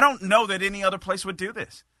don't know that any other place would do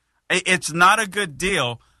this. It's not a good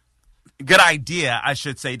idea, I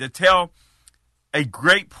should say, to tell a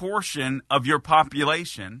great portion of your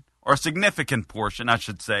population, or a significant portion, I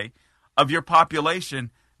should say, of your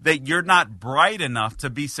population that you're not bright enough to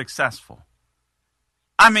be successful.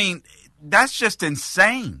 I mean, that's just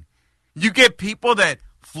insane. You get people that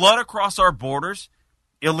flood across our borders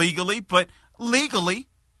illegally, but legally,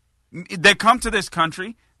 they come to this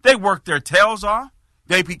country, they work their tails off,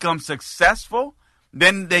 they become successful,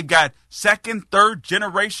 then they got second, third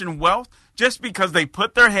generation wealth just because they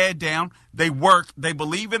put their head down, they work, they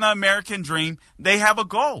believe in the American dream, they have a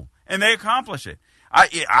goal, and they accomplish it.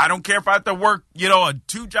 I don't care if I have to work,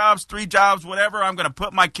 2 jobs, 3 jobs, whatever. I'm going to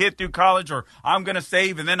put my kid through college, or I'm going to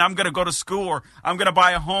save, and then I'm going to go to school, or I'm going to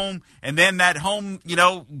buy a home, and then that home,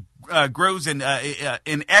 grows in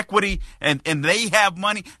equity, and they have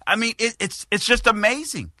money. I mean, it's just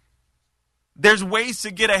amazing. There's ways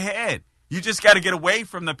to get ahead. You just got to get away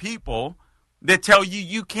from the people that tell you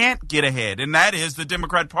you can't get ahead, and that is the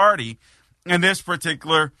Democrat Party in this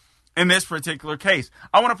particular case.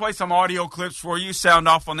 I want to play some audio clips for you, sound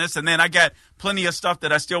off on this, and then I got plenty of stuff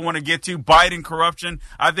that I still want to get to. Biden corruption,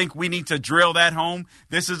 I think we need to drill that home.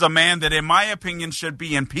 This is a man that, in my opinion, should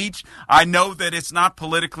be impeached. I know that it's not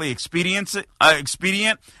politically expedient,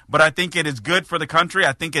 but I think it is good for the country.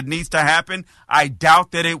 I think it needs to happen. I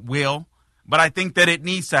doubt that it will, but I think that it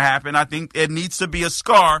needs to happen. I think it needs to be a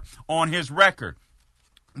scar on his record.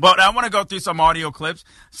 But I want to go through some audio clips,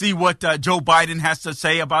 see what Joe Biden has to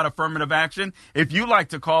say about affirmative action. If you like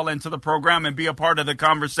to call into the program and be a part of the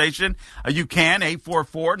conversation, you can,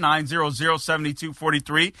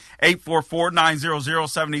 844-900-7243,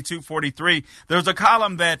 844-900-7243. There's a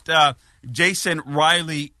column that Jason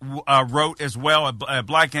Riley wrote as well, a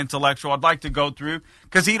black intellectual. I'd like to go through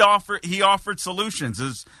because he offered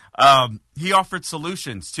solutions. He offered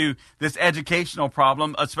solutions to this educational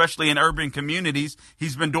problem, especially in urban communities.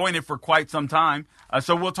 He's been doing it for quite some time.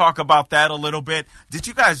 So we'll talk about that a little bit. Did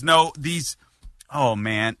you guys know these? Oh,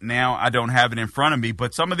 man, now I don't have it in front of me,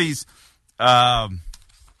 but some of these.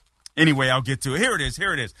 Anyway, I'll get to it. Here it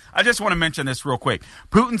is. I just want to mention this real quick.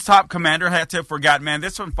 Putin's top commander had to have forgotten, man,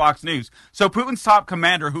 this from Fox News. So Putin's top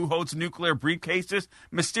commander, who holds nuclear briefcases,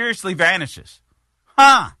 mysteriously vanishes.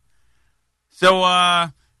 So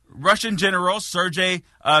Russian generals Sergei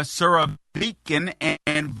Surovikin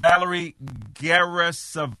and Valery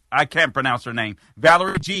Gerasov, I can't pronounce her name,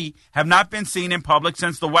 Valery G, have not been seen in public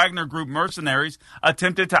since the Wagner Group mercenaries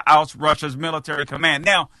attempted to oust Russia's military command.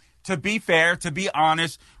 Now, to be fair, to be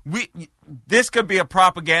honest, this could be a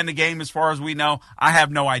propaganda game as far as we know. I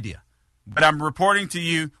have no idea. But I'm reporting to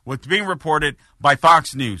you what's being reported by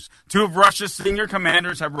Fox News. 2 of Russia's senior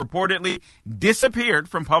commanders have reportedly disappeared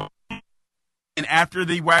from public and after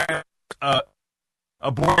the Wagner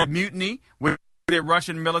aborted mutiny with the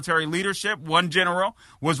Russian military leadership. One general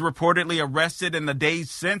was reportedly arrested in the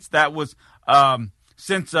days since. That was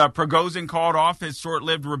since Prigozhin called off his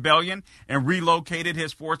short-lived rebellion and relocated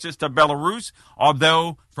his forces to Belarus.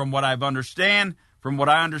 Although, from what I understand,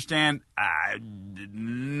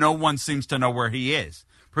 no one seems to know where he is.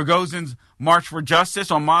 Prigozhin's march for justice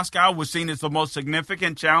on Moscow was seen as the most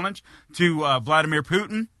significant challenge to Vladimir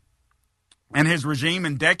Putin and his regime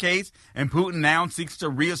in decades, and Putin now seeks to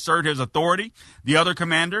reassert his authority. The other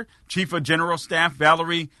commander, Chief of General Staff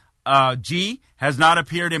Valery G, has not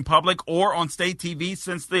appeared in public or on state TV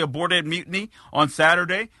since the aborted mutiny on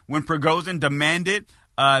Saturday, when Prigozhin demanded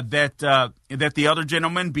that the other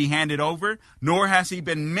gentleman be handed over, nor has he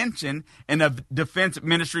been mentioned in a Defense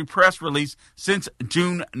Ministry press release since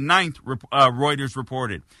June 9th, Reuters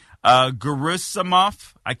reported.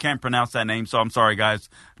 Gerasimov, I can't pronounce that name, so I'm sorry, guys.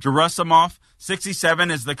 Gerasimov,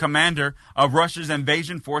 67, is the commander of Russia's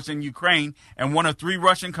invasion force in Ukraine and one of 3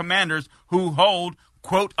 Russian commanders who hold,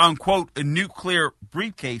 quote-unquote, nuclear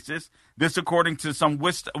briefcases. This according to some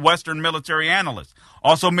Western military analysts.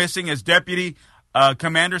 Also missing is Deputy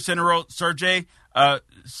Commander General Sergei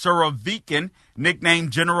Surovikin,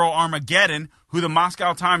 nicknamed General Armageddon, who the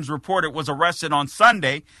Moscow Times reported was arrested on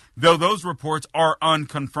Sunday, though those reports are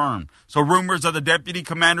unconfirmed. So rumors of the deputy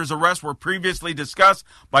commander's arrest were previously discussed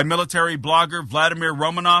by military blogger Vladimir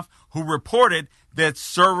Romanov, who reported that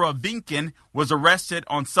Surovikin was arrested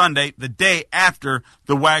on Sunday, the day after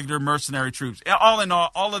the Wagner mercenary troops. All in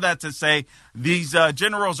all of that to say, these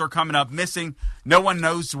generals are coming up missing. No one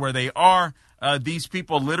knows where they are. These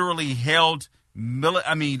people literally held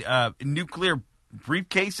nuclear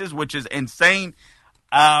briefcases, which is insane.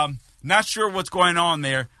 Not sure what's going on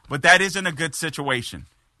there, but that isn't a good situation.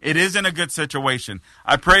 It isn't a good situation.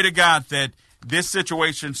 I pray to God that this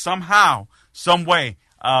situation somehow, some way,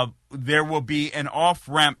 there will be an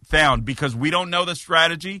off-ramp found, because we don't know the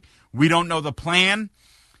strategy. We don't know the plan.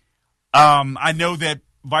 I know that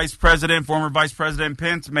former Vice President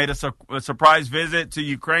Pence made a surprise visit to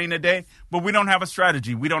Ukraine today, but we don't have a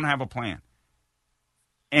strategy. We don't have a plan.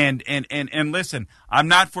 And listen, I'm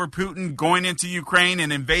not for Putin going into Ukraine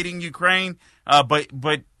and invading Ukraine, but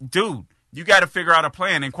dude, you got to figure out a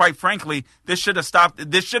plan. And quite frankly, this should have stopped.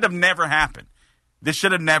 This should have never happened. This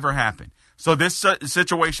should have never happened. So this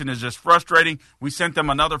situation is just frustrating. We sent them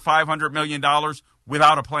another $500 million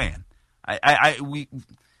without a plan.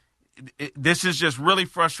 This is just really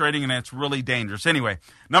frustrating, and it's really dangerous. Anyway,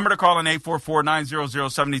 number to call in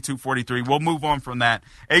 844-900-7243. We'll move on from that.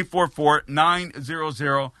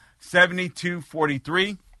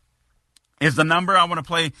 844-900-7243 is the number. I want to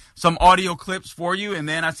play some audio clips for you, and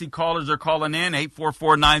then I see callers are calling in,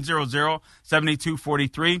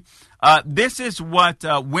 844-900-7243. This is what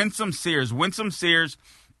Winsome Sears. Winsome Sears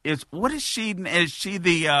is, what is she? Is she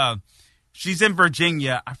the... She's in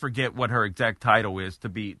Virginia. I forget what her exact title is, to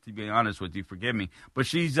be honest with you. Forgive me. But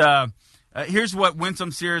she's here's what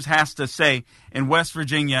Winsome Sears has to say in West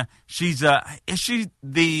Virginia. Is she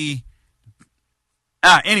the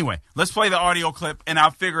anyway, let's play the audio clip and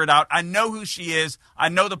I'll figure it out. I know who she is. I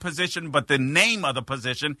know the position, but the name of the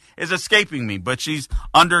position is escaping me. But she's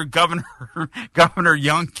under Governor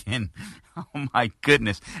Youngkin. Oh, my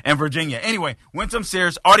goodness. And Virginia. Anyway, Winsome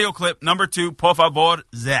Sears, audio clip number 2, por favor,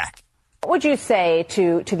 Zach. What would you say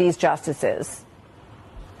to these justices?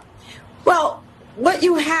 Well, what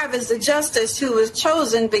you have is a justice who was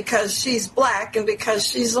chosen because she's black and because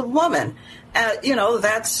she's a woman.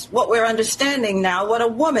 That's what we're understanding now, what a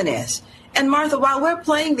woman is. And Martha, while we're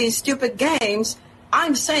playing these stupid games,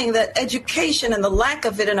 I'm saying that education and the lack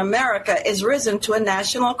of it in America is risen to a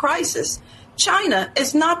national crisis. China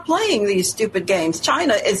is not playing these stupid games.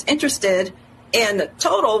 China is interested in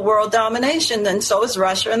total world domination, and so is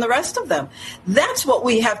Russia and the rest of them. That's what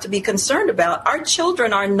we have to be concerned about. Our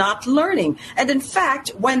children are not learning. And in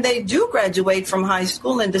fact, when they do graduate from high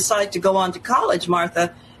school and decide to go on to college,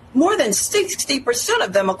 Martha, more than 60%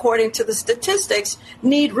 of them, according to the statistics,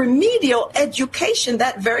 need remedial education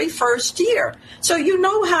that very first year. So you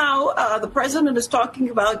know how the president is talking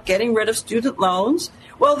about getting rid of student loans?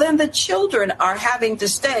 Well, then the children are having to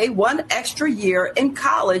stay one extra year in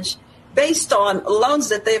college based on loans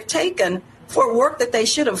that they've taken for work that they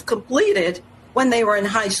should have completed when they were in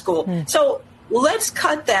high school. So let's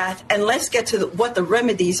cut that and let's get to what the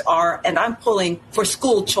remedies are. And I'm pulling for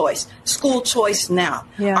school choice. School choice now.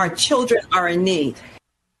 Yeah. Our children are in need.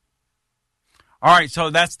 All right, so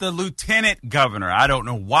that's the lieutenant governor. I don't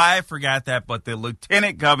know why I forgot that, but the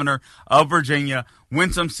lieutenant governor of Virginia,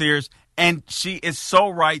 Winsome Sears. And she is so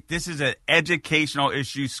right. This is an educational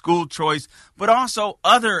issue, school choice, but also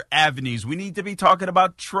other avenues. We need to be talking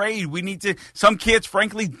about trade. Some kids,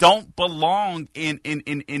 frankly, don't belong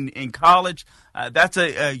in college.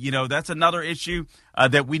 That's another issue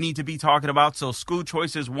that we need to be talking about. So school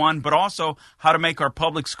choice is one, but also how to make our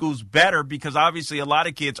public schools better, because obviously a lot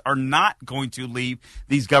of kids are not going to leave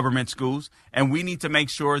these government schools. And we need to make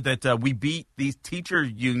sure that we beat these teacher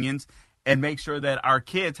unions and make sure that our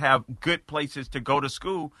kids have good places to go to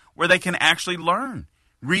school where they can actually learn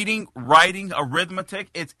reading, writing, arithmetic.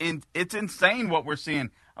 It's insane what we're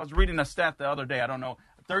seeing. I was reading a stat the other day. I don't know,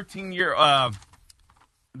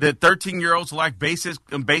 13-year-olds lack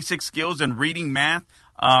basic skills in reading, math.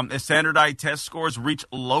 As standardized test scores reach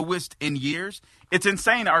lowest in years. It's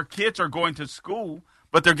insane. Our kids are going to school,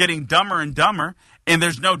 but they're getting dumber and dumber. And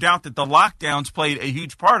there's no doubt that the lockdowns played a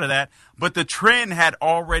huge part of that. But the trend had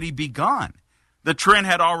already begun.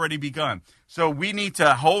 So we need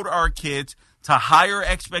to hold our kids to higher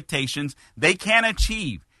expectations they can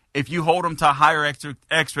achieve if you hold them to higher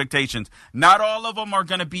expectations. Not all of them are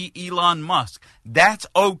going to be Elon Musk. That's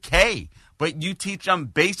okay. but you teach them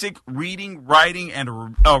basic reading, writing,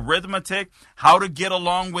 and arithmetic, how to get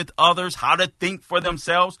along with others, how to think for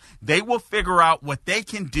themselves, they will figure out what they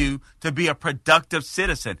can do to be a productive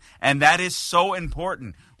citizen. And that is so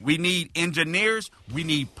important. We need engineers, we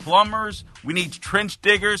need plumbers, we need trench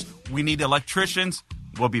diggers, we need electricians.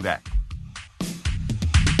 We'll be back.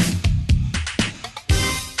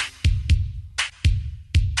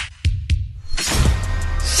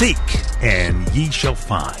 Seek, and ye shall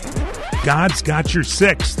find. God's got your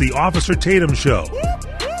six, the Officer Tatum Show.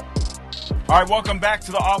 All right, welcome back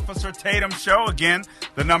to the Officer Tatum Show. Again,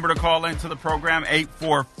 the number to call into the program,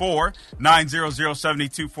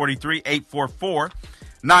 844-900-7243,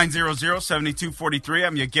 844-900-7243.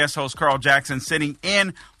 I'm your guest host, Carl Jackson, sitting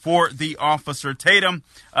in for the Officer Tatum.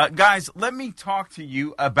 Guys, let me talk to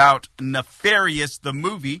you about Nefarious, the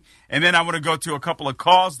movie, and then I want to go to a couple of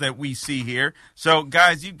calls that we see here. So,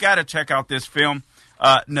 guys, you've got to check out this film.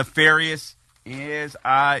 Nefarious is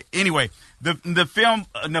anyway, the film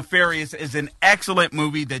Nefarious is an excellent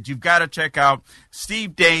movie that you've got to check out.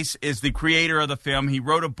 Steve Dace is the creator of the film. He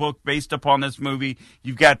wrote a book based upon this movie.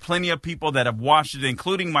 You've got plenty of people that have watched it,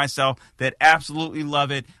 including myself, that absolutely love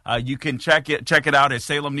it. You can check it out at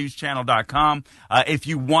salemnewschannel.com. If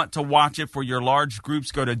you want to watch it for your large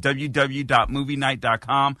groups, go to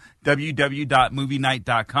www.movienight.com.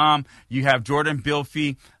 www.movienight.com. You have Jordan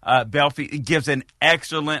Belfi. Belfi gives an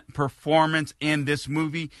excellent performance in this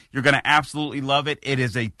movie. You're going to absolutely love it. It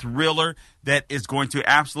is a thriller that is going to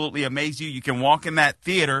absolutely amaze you. You can walk in that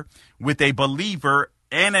theater with a believer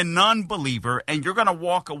and a non-believer, and you're going to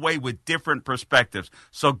walk away with different perspectives.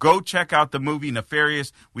 So go check out the movie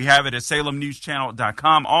Nefarious. We have it at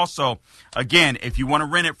salemnewschannel.com. Also, again, if you want to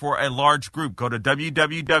rent it for a large group, go to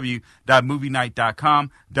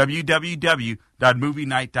www.movienight.com,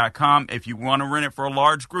 www.movienight.com. If you want to rent it for a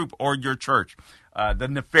large group or your church, the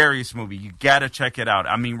Nefarious movie, you got to check it out.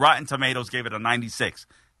 I mean, Rotten Tomatoes gave it a 96.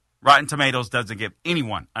 Rotten Tomatoes doesn't give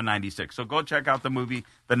anyone a 96. So go check out the movie,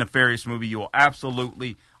 the Nefarious movie. You will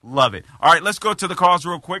absolutely love it. All right, let's go to the calls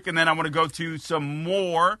real quick, and then I want to go to some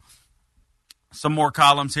more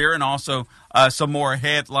columns here, and also some more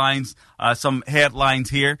headlines,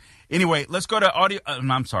 here. Anyway, let's go to audio.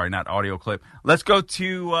 I'm sorry, not audio clip. Let's go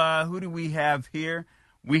to, who do we have here?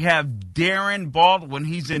 We have Darren Baldwin.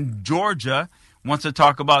 He's in Georgia. Wants to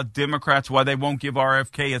talk about Democrats, why they won't give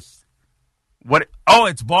RFK a... What? Oh,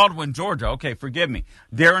 it's Baldwin, Georgia. Okay, forgive me.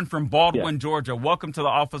 Darren from Baldwin, Georgia. Welcome to the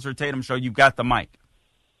Officer Tatum Show. You've got the mic.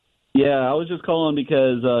 Yeah, I was just calling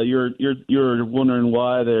because you're wondering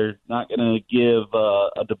why they're not going to give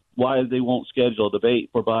why they won't schedule a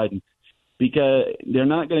debate for Biden, because they're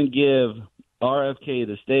not going to give RFK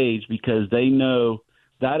the stage because they know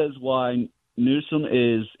that is why Newsom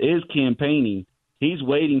is campaigning. He's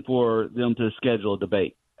waiting for them to schedule a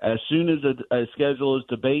debate. As soon as a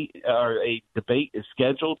debate is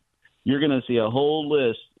scheduled, you're going to see a whole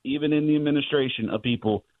list, even in the administration, of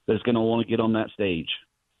people that's going to want to get on that stage.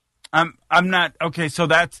 I'm not okay. So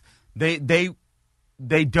that's they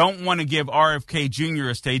don't want to give RFK Jr.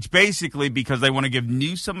 a stage, basically because they want to give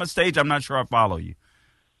Newsom a stage. I'm not sure I follow you.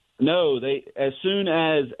 No, as soon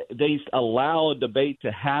as they allow a debate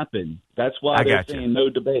to happen, that's why they're saying no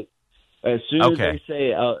debate. As soon as they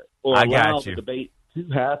say or allow the debate to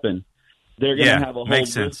happen, they're going to have a whole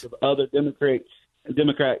list of other Democrat that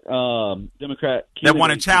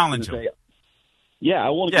want to challenge them. Yeah,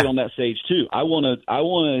 I want to get on that stage too. I want to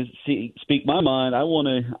speak my mind. I want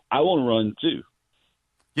to run too.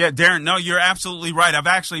 Yeah, Darren, no, you're absolutely right. I've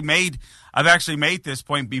actually made this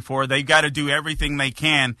point before. They've got to do everything they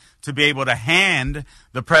can to be able to hand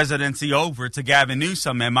the presidency over to Gavin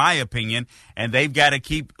Newsom, in my opinion, and they've got to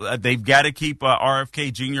keep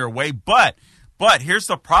RFK Jr. away. But here's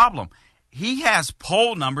the problem. He has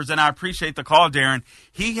poll numbers, and I appreciate the call, Darren.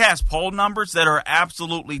 He has poll numbers that are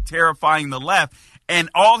absolutely terrifying the left, and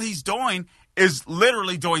all he's doing is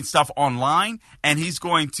literally doing stuff online, and he's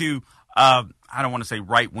going to I don't want to say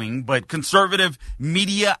right-wing, but conservative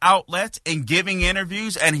media outlets and giving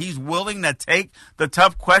interviews, and he's willing to take the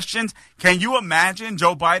tough questions. Can you imagine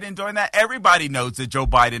Joe Biden doing that? Everybody knows that Joe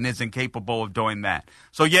Biden isn't capable of doing that.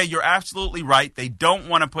 So, yeah, you're absolutely right. They don't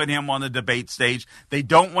want to put him on the debate stage. They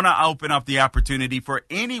don't want to open up the opportunity for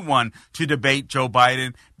anyone to debate Joe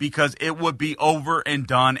Biden because it would be over and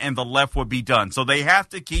done and the left would be done. So they have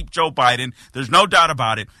to keep Joe Biden. There's no doubt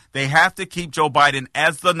about it. They have to keep Joe Biden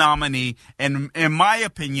as the nominee, and in my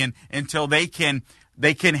opinion, until they can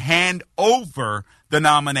they can hand over the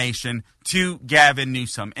nomination to Gavin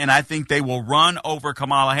Newsom. And I think they will run over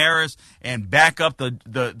Kamala Harris and back up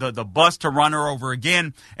the bus to run her over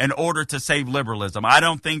again in order to save liberalism. I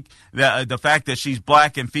don't think that the fact that she's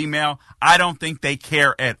black and female, I don't think they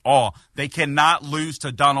care at all. They cannot lose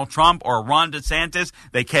to Donald Trump or Ron DeSantis.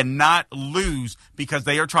 They cannot lose because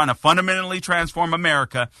they are trying to fundamentally transform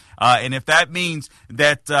America. And if that means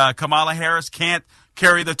that Kamala Harris can't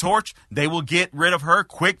carry the torch, they will get rid of her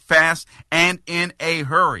quick, fast, and in a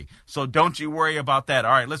hurry. So don't you worry about that.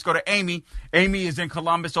 All right, let's go to Amy. Amy is in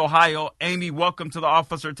Columbus, Ohio. Amy, welcome to the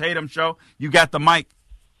Officer Tatum Show. You got the mic.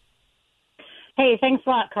 Hey, thanks a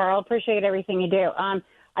lot, Carl. Appreciate everything you do. I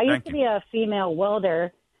used to be a female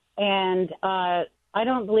welder, and I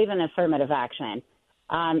don't believe in affirmative action.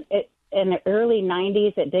 In the early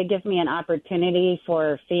 90s, it did give me an opportunity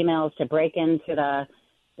for females to break into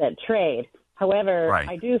the trade. However, right.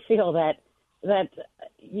 I do feel that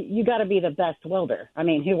you got to be the best welder. I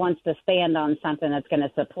mean, who wants to stand on something that's going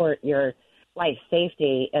to support your life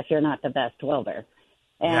safety if you're not the best welder?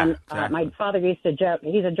 And my father used to joke.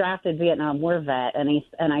 He's a drafted Vietnam War vet, and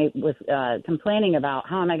I was complaining about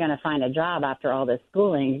how am I going to find a job after all this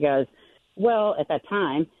schooling. He goes, well, at that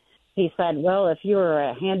time, he said, well, if you were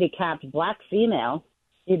a handicapped black female,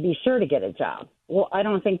 you'd be sure to get a job. Well, I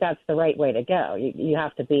don't think that's the right way to go. You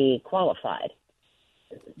have to be qualified.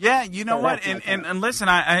 Yeah, you know what? And listen,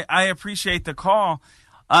 I appreciate the call.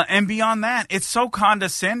 And beyond that, it's so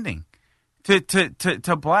condescending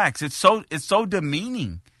to blacks. It's so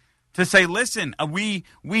demeaning to say, listen, we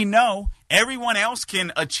know everyone else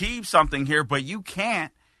can achieve something here, but you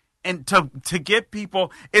can't. And to get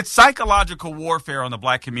people, it's psychological warfare on the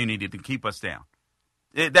black community to keep us down.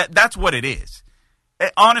 That's what it is.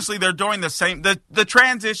 Honestly, they're doing the same. The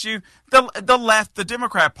trans issue, the left, the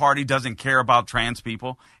Democrat Party doesn't care about trans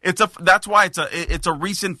people. That's why it's a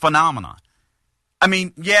recent phenomenon. I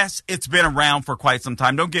mean, yes, it's been around for quite some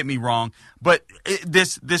time. Don't get me wrong, but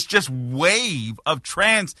this just wave of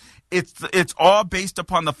trans, it's all based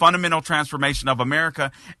upon the fundamental transformation of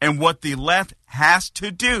America. And what the left has to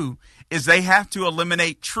do is they have to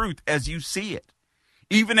eliminate truth as you see it.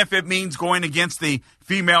 Even if it means going against the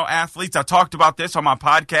female athletes. I talked about this on my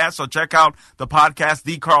podcast, so check out the podcast,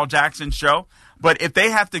 The Carl Jackson Show. But if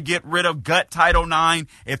they have to get rid of gut Title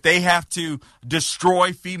IX, if they have to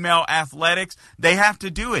destroy female athletics, they have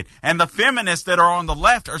to do it. And the feminists that are on the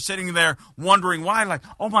left are sitting there wondering why, like,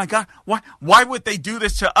 oh my God, why would they do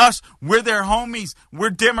this to us? We're their homies. We're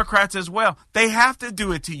Democrats as well. They have to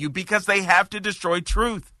do it to you because they have to destroy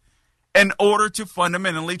truth in order to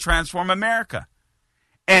fundamentally transform America.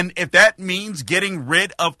 And if that means getting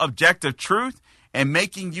rid of objective truth and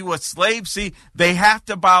making you a slave, see, they have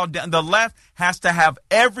to bow down. The left has to have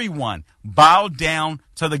everyone bow down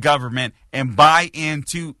to the government and buy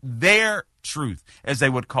into their truth, as they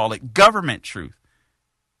would call it, government truth.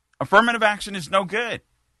 Affirmative action is no good.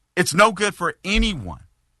 It's no good for anyone.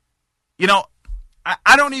 You know,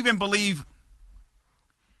 I don't even believe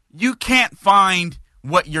you can't find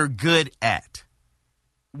what you're good at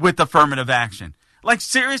with affirmative action. Like,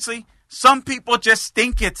 seriously, some people just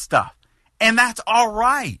stink at stuff, and that's all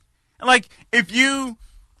right. Like, if you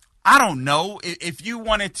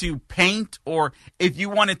wanted to paint, or if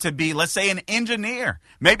you wanted to be, let's say, an engineer,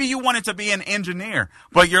 maybe you wanted to be an engineer,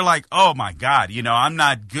 but you're like, oh my God, I'm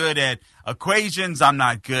not good at equations. I'm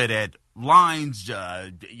not good at lines,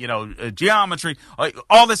 geometry,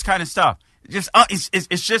 all this kind of stuff.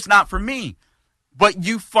 It's just not for me. But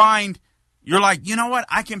you're like, you know what?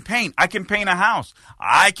 I can paint. I can paint a house.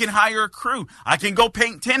 I can hire a crew. I can go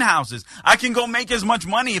paint 10 houses. I can go make as much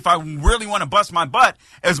money if I really want to bust my butt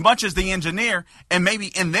as much as the engineer and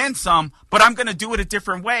then some, but I'm going to do it a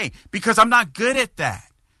different way because I'm not good at that.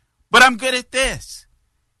 But I'm good at this.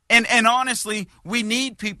 And honestly, we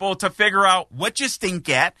need people to figure out what you stink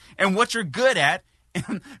at and what you're good at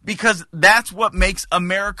because that's what makes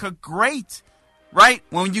America great. Right?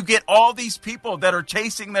 When you get all these people that are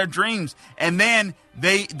chasing their dreams and then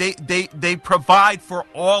they provide for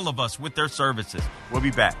all of us with their services. We'll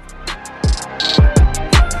be back.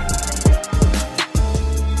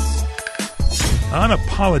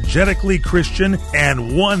 Unapologetically Christian and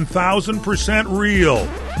 1,000% real.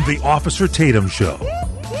 The Officer Tatum Show. All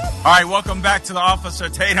right, welcome back to the Officer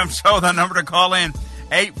Tatum Show. The number to call in,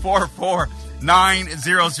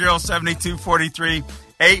 844-900-7243.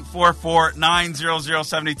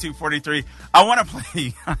 844-900-7243. I want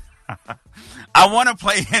to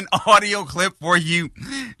play an audio clip for you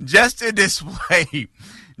just to display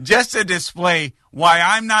just to display why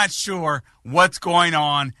I'm not sure what's going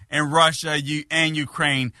on in Russia and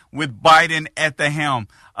Ukraine with Biden at the helm.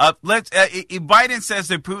 Biden says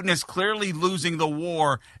that Putin is clearly losing the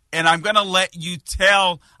war, and I'm going to let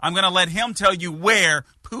him tell you where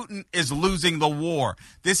Putin is losing the war.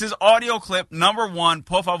 This is audio clip number 1.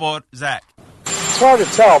 Por favor, Zach. It's hard to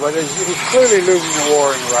tell, but he's clearly losing the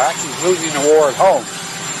war in Iraq. He's losing the war at home.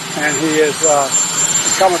 And he has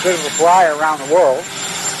become a bit of a pariah around the world.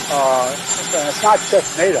 And it's not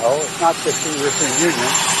just NATO. It's not just the European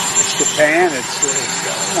Union. It's Japan. It's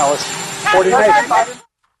 40 nations.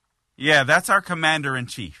 Yeah, that's our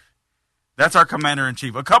commander-in-chief. That's our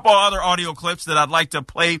commander-in-chief. A couple other audio clips that I'd like to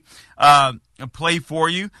play for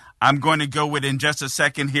you. I'm going to go with in just a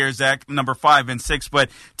second here, Zach, number 5 and 6. But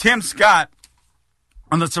Tim Scott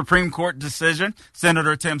on the Supreme Court decision,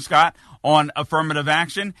 Senator Tim Scott on affirmative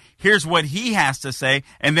action. Here's what he has to say,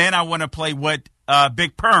 and then I want to play what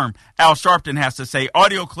Big Perm, Al Sharpton, has to say.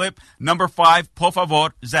 Audio clip number 5, por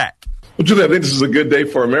favor, Zach. Well, Julie, I think this is a good day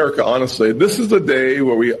for America, honestly. This is the day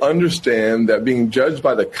where we understand that being judged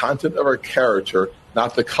by the content of our character,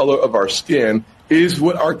 not the color of our skin, is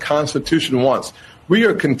what our Constitution wants. We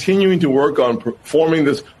are continuing to work on forming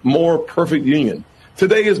this more perfect union.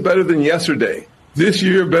 Today is better than yesterday. This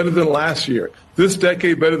year better than last year. This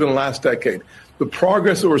decade better than last decade. The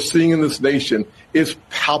progress that we're seeing in this nation is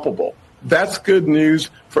palpable. That's good news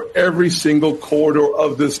for every single corridor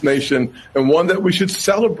of this nation, and one that we should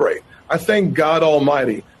celebrate. I thank God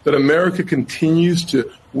Almighty that America continues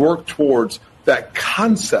to work towards that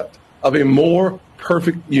concept of a more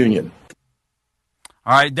perfect union.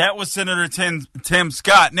 All right, that was Senator Tim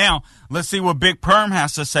Scott. Now, let's see what Big Perm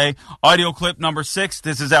has to say. Audio clip number 6.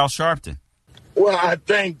 This is Al Sharpton. Well, I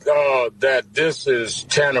think that this is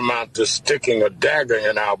tantamount to sticking a dagger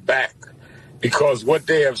in our back, because what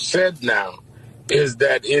they have said now is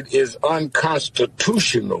that it is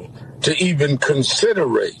unconstitutional to even consider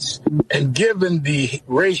race. And given the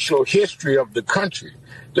racial history of the country,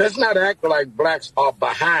 let's not act like blacks are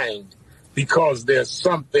behind because there's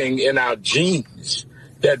something in our genes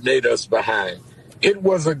that made us behind. It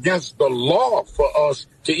was against the law for us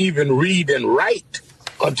to even read and write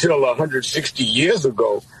until 160 years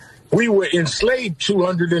ago. We were enslaved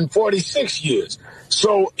 246 years.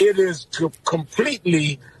 So it is to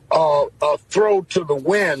completely throw to the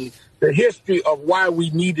wind the history of why we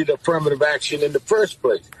needed affirmative action in the first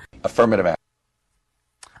place. Affirmative action.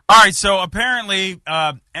 All right, so apparently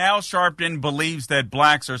Al Sharpton believes that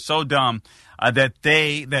blacks are so dumb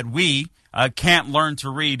that we can't learn to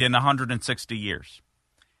read in 160 years.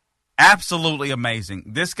 Absolutely amazing.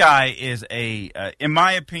 This guy is in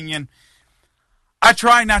my opinion, I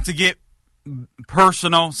try not to get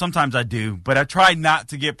personal. Sometimes I do, but I try not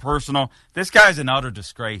to get personal. This guy's an utter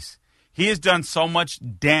disgrace. He has done so much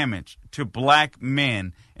damage to black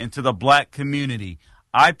men and to the black community.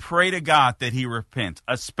 I pray to God that he repents,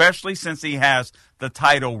 especially since he has the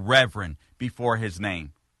title Reverend before his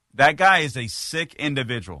name. That guy is a sick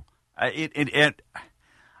individual. I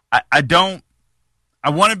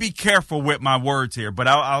want to be careful with my words here, but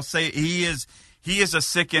I'll say he is a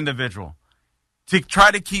sick individual. To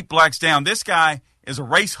try to keep blacks down, this guy is a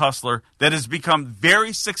race hustler that has become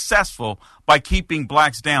very successful by keeping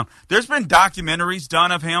blacks down. There's been documentaries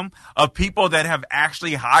done of him, of people that have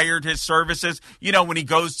actually hired his services. You know, when he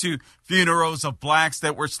goes to funerals of blacks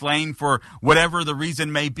that were slain for whatever the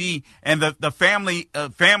reason may be, and the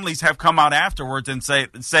families have come out afterwards and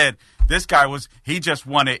said this guy he just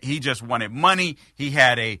wanted money. He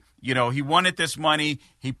had he wanted this money.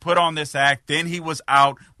 He put on this act. Then he was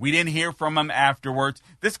out. We didn't hear from him afterwards.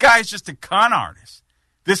 This guy is just a con artist.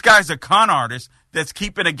 This guy's a con artist that's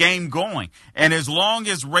keeping a game going. And as long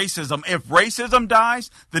as if racism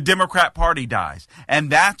dies, the Democrat Party dies.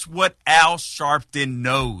 And that's what Al Sharpton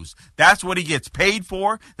knows. That's what he gets paid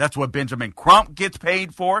for. That's what Benjamin Crump gets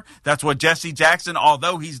paid for. That's what Jesse Jackson,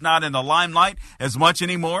 although he's not in the limelight as much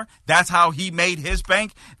anymore, that's how he made his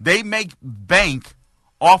bank. They make bank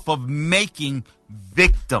off of making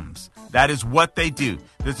victims. That is what they do.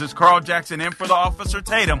 This is Carl Jackson in for the Officer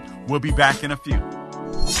Tatum. We'll be back in a few.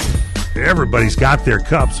 Everybody's got their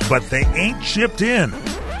cups, but they ain't shipped in.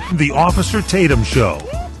 The Officer Tatum Show.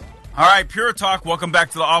 All right, Pure Talk. Welcome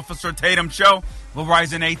back to the Officer Tatum Show.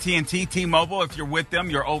 Verizon, AT&T, T-Mobile, if you're with them,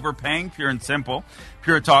 you're overpaying. Pure and simple.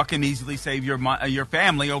 Pure Talk can easily save your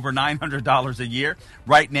family over $900 a year.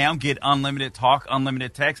 Right now, get unlimited talk,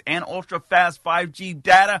 unlimited text, and ultra-fast 5G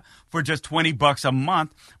data for just $20 a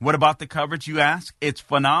month. What about the coverage, you ask? It's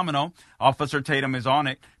phenomenal. Officer Tatum is on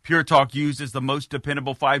it. Pure Talk uses the most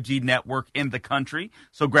dependable 5G network in the country.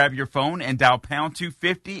 So grab your phone and dial pound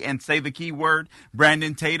 250 and say the keyword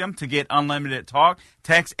Brandon Tatum to get unlimited talk,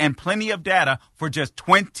 text, and plenty of data for just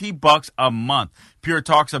 $20 a month. Pure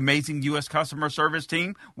Talk's amazing U.S. customer service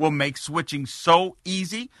team will make switching so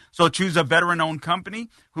easy. So choose a veteran-owned company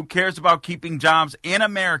who cares about keeping jobs in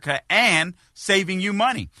America and saving you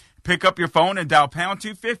money. Pick up your phone and dial pound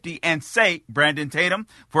 250 and say Brandon Tatum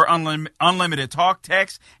for unlimited talk,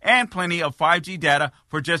 text, and plenty of 5G data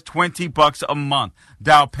for just $20 a month.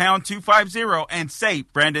 Dial pound 250 and say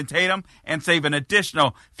Brandon Tatum and save an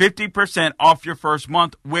additional 50% off your first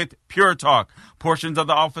month with Pure Talk. Portions of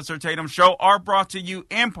the Officer Tatum Show are brought to you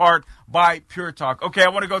in part by Pure Talk. Okay, I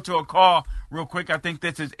want to go to a call real quick. I think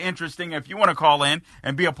this is interesting. If you want to call in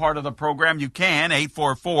and be a part of the program, you can.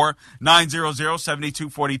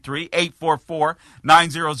 844-900-7243.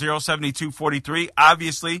 844-900-7243.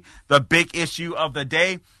 Obviously, the big issue of the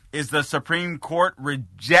day is the Supreme Court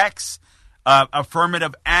rejects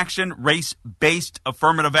affirmative action, race-based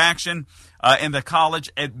affirmative action in the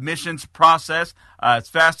college admissions process. It's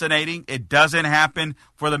fascinating. It doesn't happen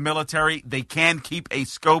for the military. They can keep a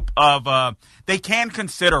scope of. They can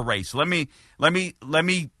consider race. Let me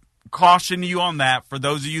caution you on that. For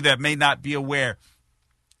those of you that may not be aware,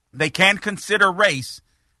 they can consider race.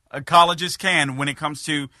 Colleges can when it comes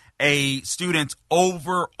to a student's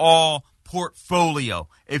overall portfolio,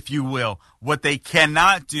 if you will. What they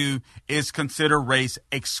cannot do is consider race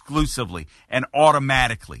exclusively and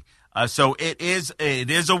automatically. So it is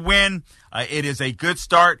a win. It is a good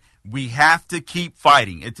start. We have to keep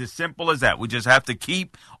fighting. It's as simple as that. We just have to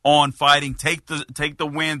keep on fighting. Take the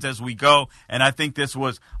wins as we go. And I think this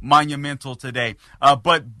was monumental today.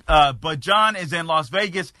 But John is in Las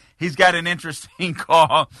Vegas. He's got an interesting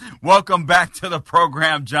call. Welcome back to the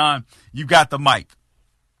program, John. You got the mic.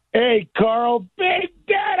 Hey, Carl, Big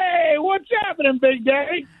Daddy. What's happening, Big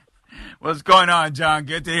Daddy? What's going on, John?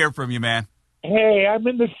 Good to hear from you, man. Hey, I'm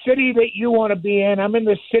in the city that you want to be in. I'm in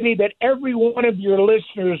the city that every one of your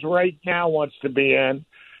listeners right now wants to be in.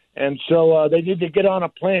 And so they need to get on a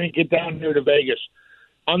plane and get down here to Vegas.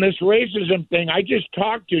 On this racism thing, I just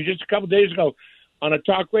talked to, just a couple of days ago, on a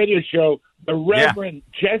talk radio show, the Reverend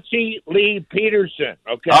Jesse Lee Peterson,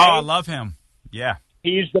 okay? Oh, I love him. Yeah.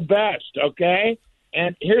 He's the best, okay?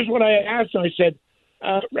 And here's what I asked him. I said,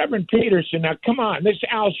 Reverend Peterson, now come on, this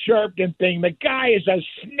Al Sharpton thing, the guy is a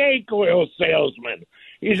snake oil salesman.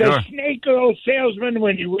 He's a snake oil salesman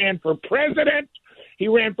when he ran for president. He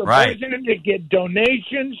ran for president to get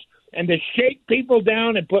donations and to shake people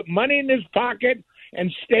down and put money in his pocket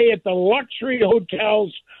and stay at the luxury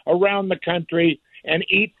hotels around the country and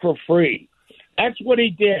eat for free. That's what he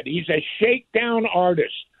did. He's a shakedown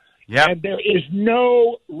artist. Yep. And there is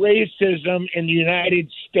no racism in the United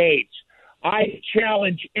States. I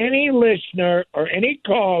challenge any listener or any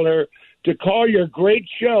caller to call your great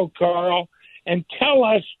show, Carl, and tell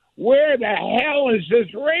us where the hell is this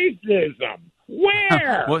racism?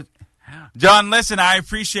 Where? Well, John, listen, I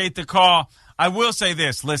appreciate the call. I will say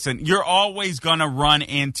this. Listen, you're always going to run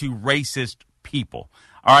into racist people.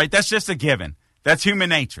 All right? That's just a given. That's human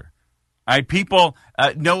nature. All right? People,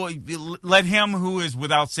 let him who is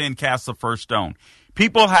without sin cast the first stone.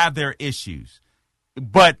 People have their issues.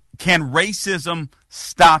 But can racism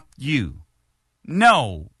stop you?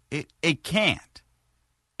 No, it can't.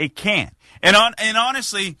 It can't. And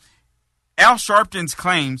honestly, Al Sharpton's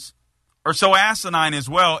claims are so asinine as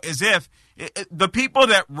well, as if the people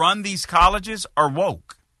that run these colleges are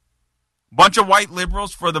woke. Bunch of white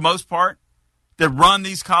liberals, for the most part, that run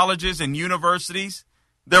these colleges and universities,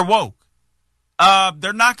 they're woke.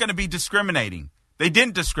 They're not going to be discriminating. They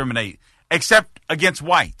didn't discriminate except against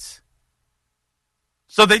whites.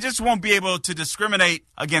 So they just won't be able to discriminate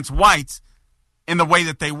against whites in the way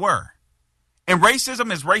that they were. And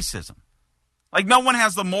racism is racism. Like, no one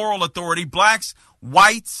has the moral authority. Blacks,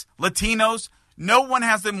 whites, Latinos, no one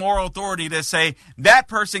has the moral authority to say that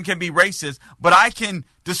person can be racist, but I can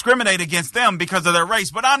discriminate against them because of their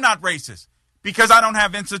race. But I'm not racist because I don't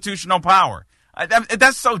have institutional power.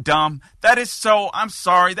 That's so dumb. That is so, I'm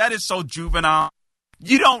sorry, that is so juvenile.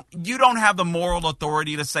 You don't have the moral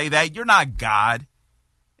authority to say that. You're not God.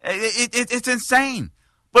 It's insane,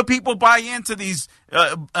 but people buy into these.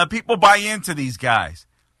 People buy into these guys,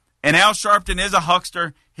 and Al Sharpton is a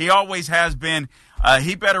huckster. He always has been.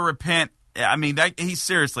 He better repent. I mean,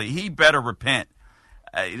 he better repent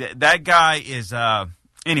That guy is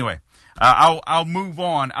anyway. I'll move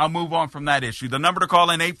on. I'll move on from that issue. The number to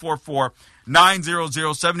call in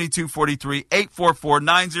 844-900-7243,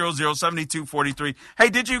 844-900-7243. Hey,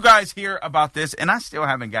 did you guys hear about this? And I still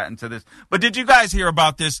haven't gotten to this, but did you guys hear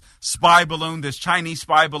about this spy balloon, this Chinese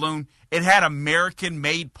spy balloon? It had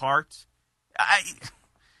American-made parts.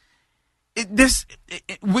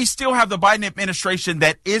 We still have the Biden administration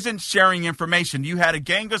that isn't sharing information. You had a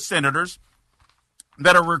gang of senators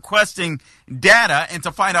that are requesting data and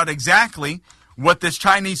to find out exactly what this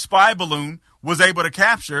Chinese spy balloon was able to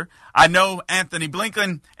capture. I know Anthony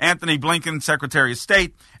Blinken, Secretary of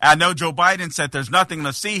State. I know Joe Biden said there's nothing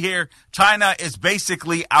to see here. China is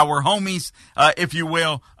basically our homies, if you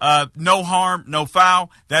will. No harm, no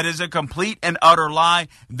foul. That is a complete and utter lie.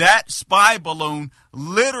 That spy balloon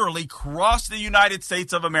literally crossed the United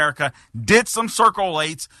States of America, did some Circle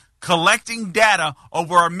 8s, collecting data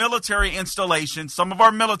over our military installations, some of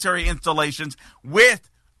our military installations with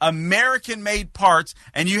American-made parts,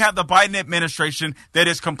 and you have the Biden administration that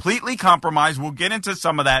is completely compromised. We'll get into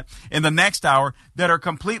some of that in the next hour, that are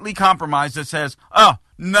completely compromised, that says, oh,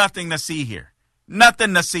 nothing to see here.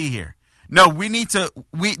 Nothing to see here. No, we need to,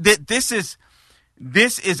 this is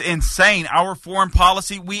insane. Our foreign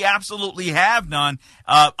policy, we absolutely have none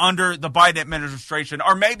under the Biden administration.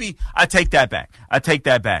 Or maybe I take that back.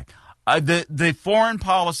 The foreign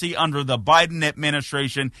policy under the Biden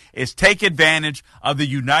administration is take advantage of the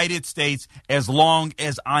United States as long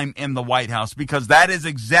as I'm in the White House, because that is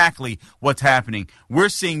exactly what's happening. We're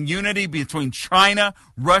seeing unity between China,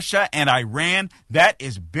 Russia, and Iran. That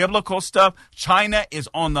is biblical stuff. China is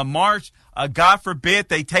on the march. God forbid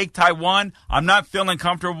they take Taiwan. I'm not feeling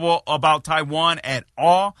comfortable about Taiwan at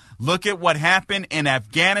all. Look at what happened in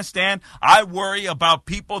Afghanistan. I worry about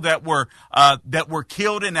people that were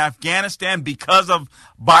killed in Afghanistan because of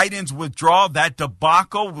Biden's withdrawal, that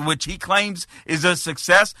debacle, which he claims is a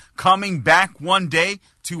success, coming back one day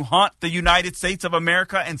to haunt the United States of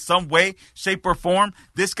America in some way, shape, or form.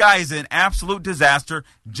 This guy is an absolute disaster,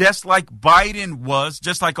 just like Biden was,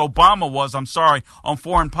 just like Obama was, on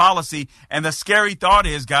foreign policy. And the scary thought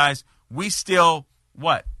is, guys, we still,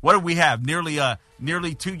 what do we have?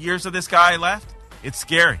 Nearly 2 years of this guy left? It's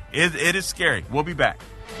scary. It is scary. We'll be back.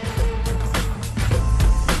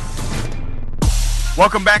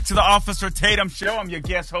 Welcome back to the Officer Tatum Show. I'm your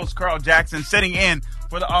guest host, Carl Jackson, sitting in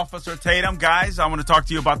for the Officer Tatum. Guys, I want to talk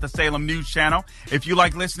to you about the Salem News Channel. If you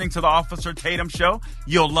like listening to the Officer Tatum Show,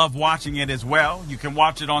 you'll love watching it as well. You can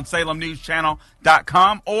watch it on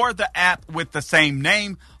salemnewschannel.com or the app with the same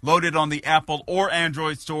name, loaded on the Apple or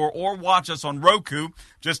Android store, or watch us on Roku.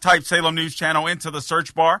 Just type Salem News Channel into the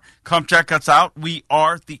search bar. Come check us out. We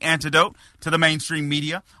are the antidote to the mainstream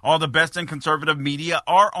media. All the best in conservative media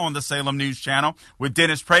are on the Salem News Channel with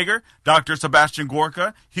Dennis Prager, Dr. Sebastian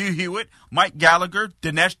Gorka, Hugh Hewitt, Mike Gallagher,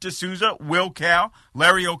 Dinesh D'Souza, Will Cow,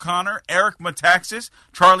 Larry O'Connor, Eric Metaxas,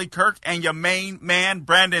 Charlie Kirk, and your main man,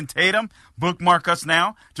 Brandon Tatum. Bookmark us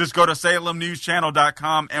now. Just go to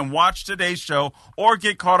salemnewschannel.com and watch today's show, or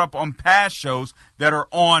get caught up on past shows that are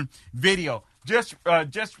on video. Just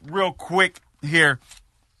real quick here,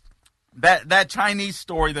 that Chinese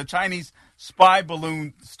story, the Chinese spy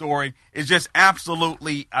balloon story, is just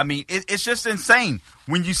absolutely, it's just insane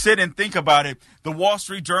when you sit and think about it. The Wall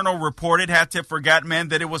Street Journal reported, had tip for Gatman,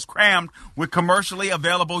 that it was crammed with commercially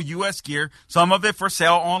available U.S. gear, some of it for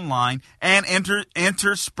sale online, and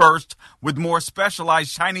interspersed with more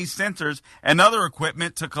specialized Chinese sensors and other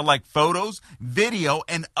equipment to collect photos, video,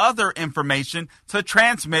 and other information to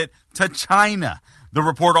transmit to China. The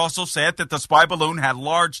report also said that the spy balloon had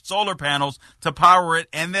large solar panels to power it,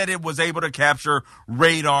 and that it was able to capture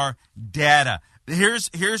radar data. Here's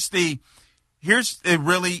the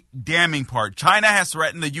really damning part. China has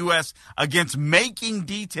threatened the U.S. against making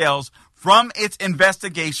details from its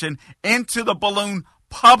investigation into the balloon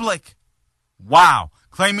public. Wow.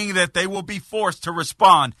 Claiming that they will be forced to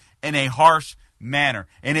respond in a harsh manner.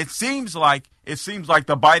 And it seems like the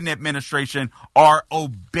Biden administration are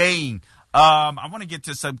obeying. I want to get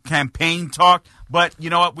to some campaign talk, but you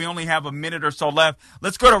know what? We only have a minute or so left.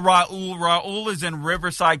 Let's go to Raul. Raul is in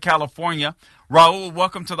Riverside, California. Raul,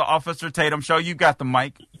 welcome to the Officer Tatum Show. You got the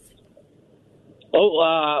mic.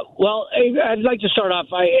 Well, I'd like to start off.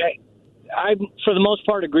 I for the most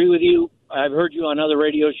part, agree with you. I've heard you on other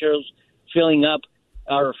radio shows filling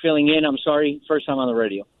in. I'm sorry, first time on the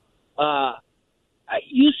radio.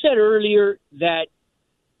 You said earlier that,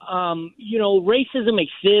 racism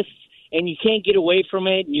exists, and you can't get away from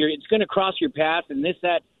it, and it's going to cross your path, and this,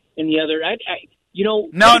 that, and the other. No.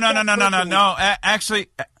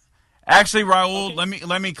 Actually, Raul,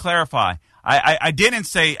 let me clarify. I didn't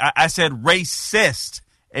say, I said racist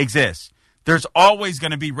exists. There's always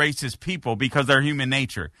going to be racist people because they're human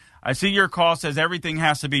nature. I see your call says everything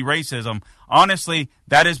has to be racism. Honestly,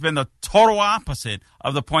 that has been the total opposite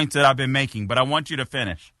of the points that I've been making, but I want you to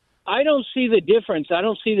finish. I don't see the difference. I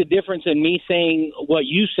don't see the difference in me saying what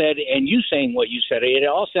you said and you saying what you said. It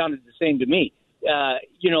all sounded the same to me.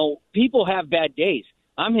 People have bad days.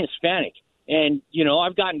 I'm Hispanic, and,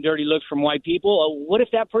 I've gotten dirty looks from white people. What if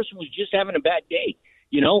that person was just having a bad day?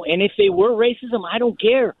 And if they were racism, I don't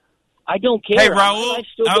care. I don't care. Hey, Raul.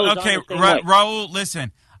 Raul,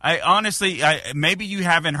 listen. Maybe you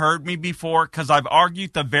haven't heard me before because I've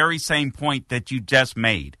argued the very same point that you just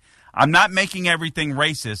made. I'm not making everything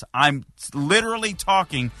racist. I'm literally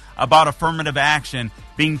talking about affirmative action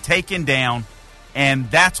being taken down, and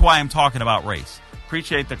that's why I'm talking about race.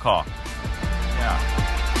 Appreciate the call. Yeah.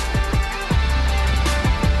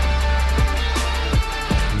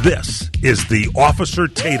 This is the Officer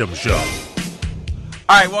Tatum Show.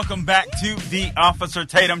 All right, welcome back to the Officer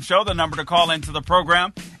Tatum Show. The number to call into the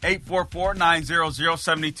program,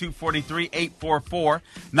 844-900-7243,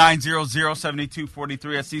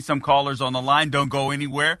 844-900-7243. I see some callers on the line. Don't go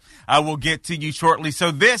anywhere. I will get to you shortly.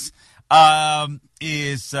 So this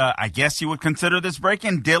is, I guess you would consider this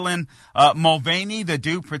breaking. Dylan Mulvaney, the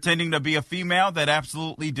dude pretending to be a female that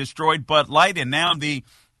absolutely destroyed Bud Light, and now the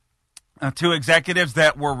two executives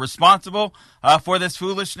that were responsible for this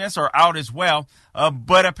foolishness are out as well.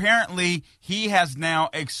 But apparently he has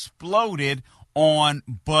now exploded on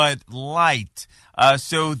Bud Light.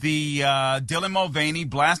 So the Dylan Mulvaney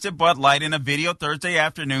blasted Bud Light in a video Thursday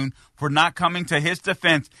afternoon for not coming to his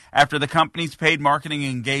defense after the company's paid marketing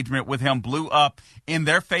engagement with him blew up in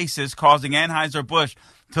their faces, causing Anheuser-Busch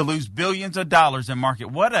to lose billions of dollars in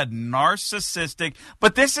market. What a narcissistic,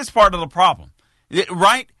 but this is part of the problem,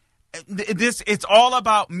 right? It's all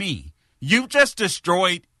about me. You just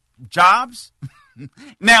destroyed jobs.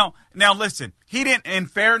 Now listen, he didn't, in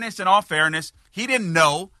all fairness, he didn't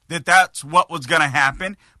know that that's what was going to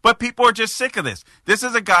happen, but people are just sick of this. This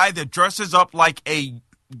is a guy that dresses up like a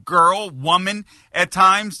woman at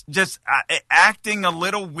times, just acting a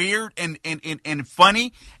little weird and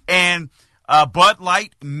funny, and Bud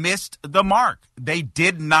Light missed the mark. They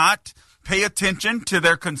did not pay attention to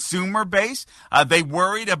their consumer base. They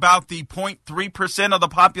worried about the 0.3% of the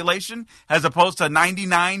population as opposed to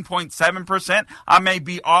 99.7%. I may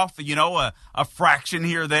be off, a fraction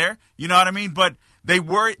here or there. You know what I mean? But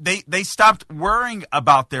they stopped worrying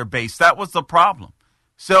about their base. That was the problem.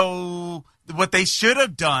 So what they should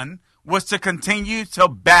have done was to continue to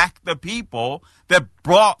back the people that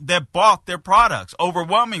bought their products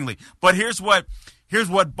overwhelmingly. But here's what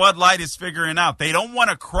Bud Light is figuring out. They don't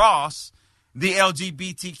want to cross the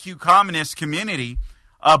LGBTQ communist community,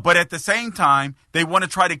 but at the same time, they want to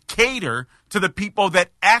try to cater to the people that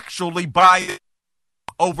actually buy it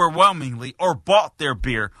overwhelmingly or bought their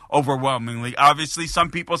beer overwhelmingly. Obviously,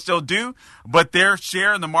 some people still do, but their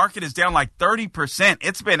share in the market is down like 30%.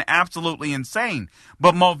 It's been absolutely insane.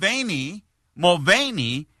 But Mulvaney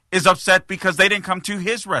is upset because they didn't come to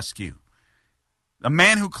his rescue. A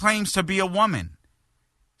man who claims to be a woman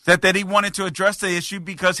said that he wanted to address the issue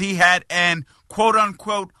because he had an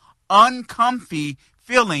quote-unquote uncomfy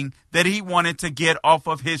feeling that he wanted to get off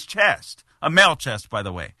of his chest, a male chest, by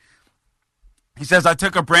the way. He says, I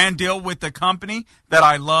took a brand deal with the company that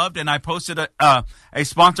I loved, and I posted a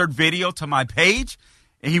sponsored video to my page.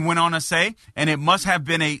 He went on to say, and it must have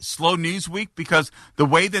been a slow news week because the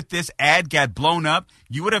way that this ad got blown up,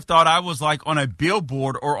 you would have thought I was like on a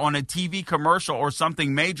billboard or on a TV commercial or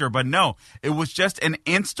something major. But no, it was just an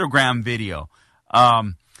Instagram video.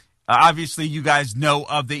 Obviously, you guys know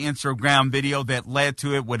of the Instagram video that led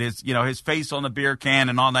to it with his face on the beer can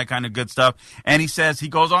and all that kind of good stuff. And he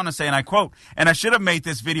goes on to say, and I quote, and I should have made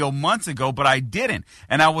this video months ago, but I didn't.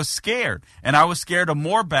 And I was scared. And I was scared of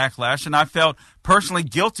more backlash. And I felt personally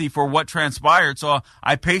guilty for what transpired. So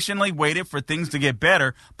I patiently waited for things to get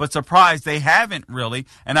better, but surprised they haven't really.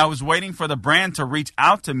 And I was waiting for the brand to reach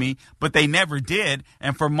out to me, but they never did.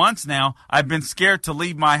 And for months now, I've been scared to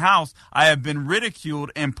leave my house. I have been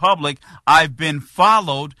ridiculed in public. I've been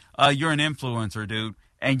followed. You're an influencer, dude,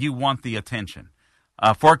 and you want the attention.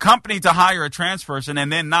 For a company to hire a trans person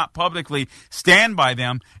and then not publicly stand by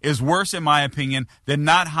them is worse, in my opinion, than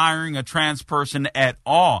not hiring a trans person at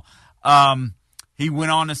all. he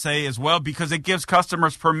went on to say as well, because it gives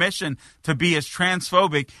customers permission to be as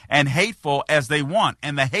transphobic and hateful as they want.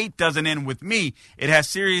 And the hate doesn't end with me. It has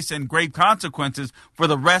serious and grave consequences for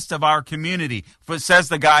the rest of our community, says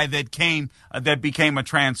the guy that became a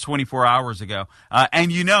trans 24 hours ago.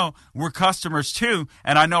 And we're customers too.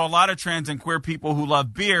 And I know a lot of trans and queer people who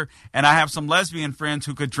love beer, and I have some lesbian friends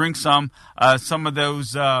who could drink some of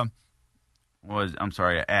those, I'm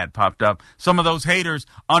sorry, an ad popped up. Some of those haters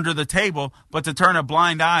under the table, but to turn a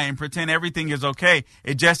blind eye and pretend everything is okay,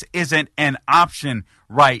 it just isn't an option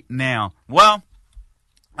right now. Well,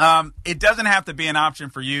 it doesn't have to be an option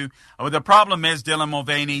for you. The problem is, Dylan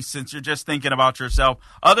Mulvaney, since you're just thinking about yourself,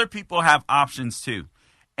 other people have options too.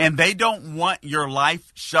 And they don't want your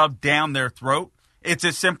life shoved down their throat. It's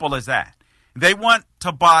as simple as that. They want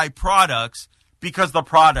to buy products because the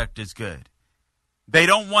product is good. They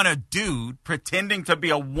don't want a dude pretending to be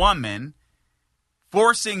a woman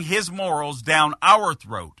forcing his morals down our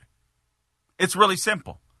throat. It's really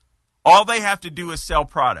simple. All they have to do is sell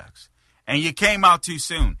products. And you came out too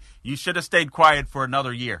soon. You should have stayed quiet for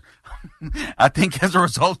another year. I think as a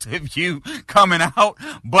result of you coming out,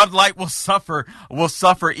 Bud Light will suffer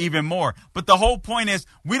even more. But the whole point is,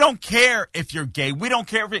 we don't care if you're gay. We don't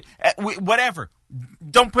care if whatever.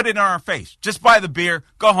 Don't put it in our face. Just buy the beer,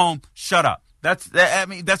 go home, shut up.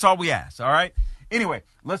 That's all we ask, all right? Anyway,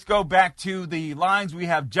 let's go back to the lines. We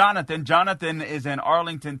have Jonathan. Jonathan is in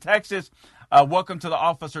Arlington, Texas. Welcome to the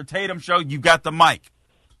Officer Tatum Show. You got the mic.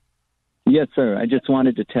 Yes, sir. I just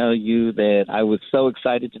wanted to tell you that I was so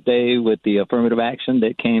excited today with the affirmative action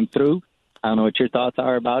that came through. I don't know what your thoughts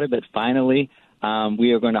are about it, but finally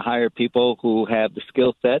we are going to hire people who have the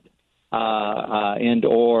skill set and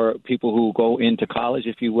or people who go into college,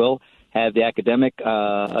 if you will, have the academic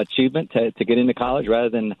achievement to get into college rather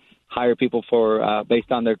than hire people for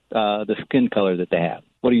based on their the skin color that they have.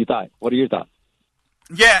 What are your thoughts?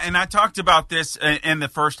 Yeah, and I talked about this in the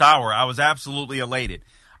first hour. I was absolutely elated.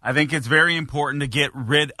 I think it's very important to get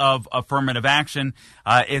rid of affirmative action.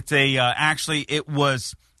 It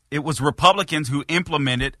was Republicans who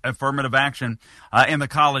implemented affirmative action in the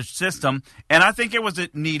college system, and I think it was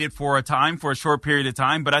needed for a short period of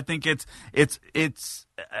time. But I think its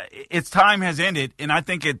time has ended, and I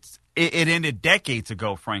think it ended decades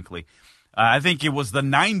ago. Frankly, I think it was the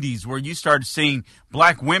 90s where you started seeing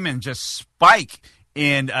black women just spike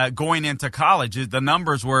in going into college. The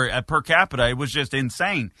numbers were per capita. It was just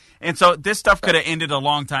insane. And so this stuff could have ended a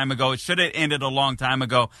long time ago. It should have ended a long time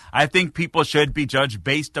ago. I think people should be judged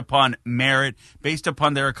based upon merit, based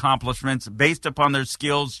upon their accomplishments, based upon their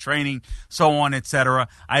skills, training, so on, etc.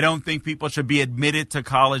 I don't think people should be admitted to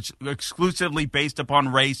college exclusively based upon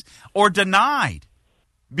race or denied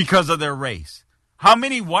because of their race. How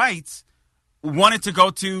many whites wanted to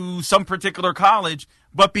go to some particular college,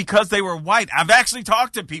 but because they were white? I've actually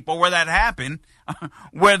talked to people where that happened,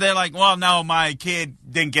 where they're like, well, no, my kid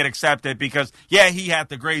didn't get accepted because, yeah, he had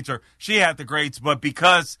the grades or she had the grades, but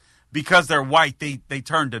because they're white, they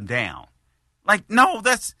turned him down. Like, no,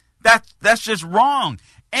 that's just wrong.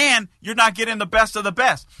 And you're not getting the best of the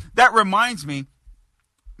best. That reminds me,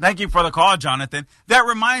 thank you for the call, Jonathan. That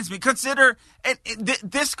reminds me, consider,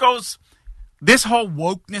 this whole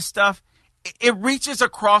wokeness stuff, it reaches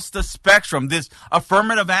across the spectrum, this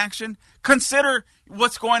affirmative action. Consider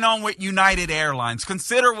what's going on with United Airlines.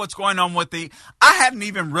 Consider what's going on with I hadn't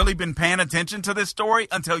even really been paying attention to this story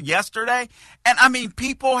until yesterday. And I mean,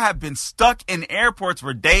 people have been stuck in airports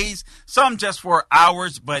for days, some just for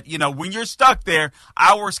hours. But, when you're stuck there,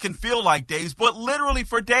 hours can feel like days, but literally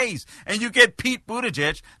for days. And you get Pete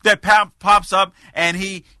Buttigieg that pops up and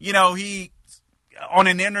he on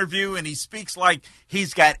an interview, and he speaks like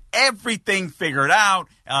he's got everything figured out.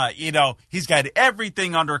 He's got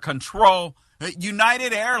everything under control.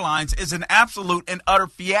 United Airlines is an absolute and utter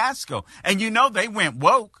fiasco. And they went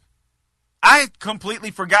woke. I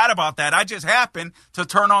completely forgot about that. I just happened to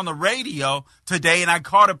turn on the radio today, and I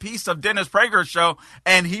caught a piece of Dennis Prager's show,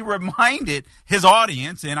 and he reminded his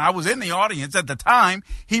audience, and I was in the audience at the time,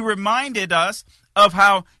 he reminded us of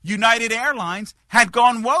how United Airlines had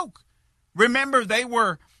gone woke. Remember, they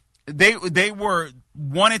wanted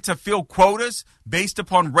to fill quotas based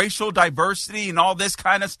upon racial diversity and all this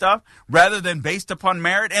kind of stuff rather than based upon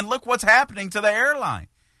merit. And look what's happening to the airline.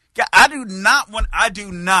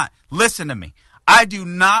 Listen to me. I do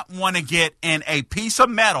not want to get in a piece of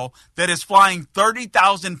metal that is flying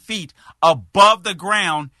 30,000 feet above the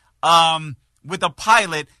ground with a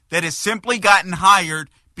pilot that has simply gotten hired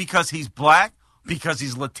because he's black, because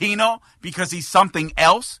he's Latino, because he's something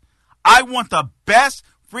else. I want the best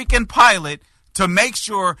freaking pilot to make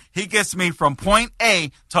sure he gets me from point A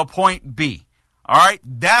to point B. All right?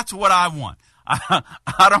 That's what I want.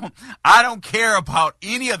 I don't care about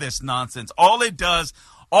any of this nonsense. All it does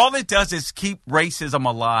is keep racism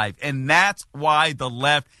alive, and that's why the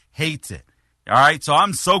left hates it. All right, so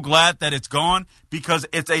I'm so glad that it's gone, because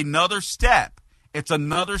it's another step. It's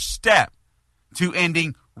another step to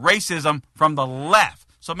ending racism from the left.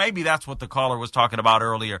 So maybe that's what the caller was talking about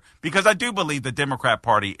earlier, because I do believe the Democrat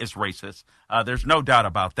Party is racist. There's no doubt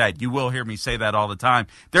about that. You will hear me say that all the time.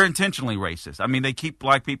 They're intentionally racist. I mean, they keep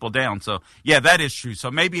black people down. So, yeah, that is true.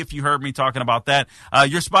 So maybe if you heard me talking about that,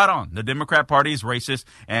 you're spot on. The Democrat Party is racist,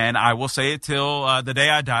 and I will say it till the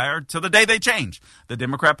day I die, or till the day they change. The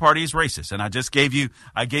Democrat Party is racist, and I gave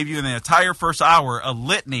you in the entire first hour a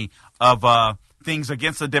litany of things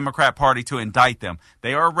against the Democrat Party to indict them.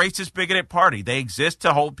 They are a racist, bigoted party. They exist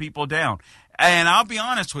to hold people down. And I'll be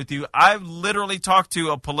honest with you, I've literally talked to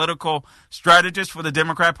a political strategist for the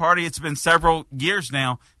Democrat Party. It's been several years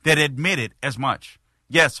now that admitted as much.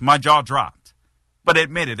 Yes, my jaw dropped, but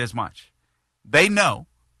admitted as much. They know,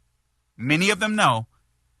 many of them know,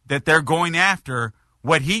 that they're going after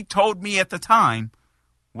what he told me at the time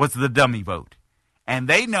was the dummy vote. And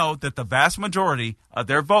they know that the vast majority of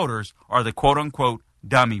their voters are the quote-unquote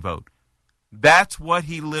dummy vote. That's what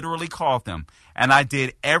he literally called them. And I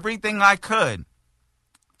did everything I could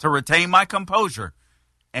to retain my composure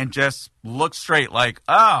and just look straight like,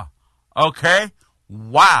 oh, okay,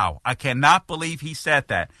 wow, I cannot believe he said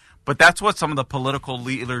that. But that's what some of the political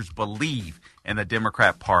leaders believe in the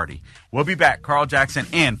Democrat Party. We'll be back. Carl Jackson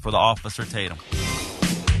in for the Officer Tatum.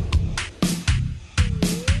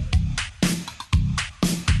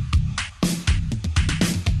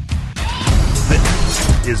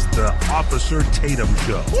 Is the Officer Tatum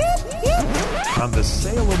Show on the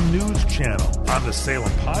Salem News Channel, on the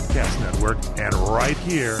Salem Podcast Network, and right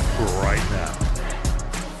here, right now.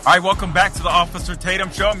 All right, welcome back to the Officer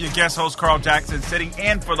Tatum Show. I'm your guest host, Carl Jackson, sitting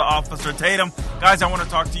in for the Officer Tatum. Guys, I want to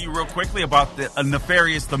talk to you real quickly about the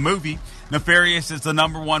Nefarious, the movie. Nefarious is the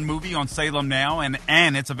 #1 movie on Salem now, and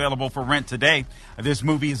it's available for rent today. This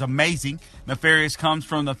movie is amazing. Nefarious comes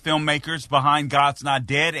from the filmmakers behind God's Not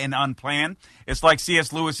Dead and Unplanned. It's like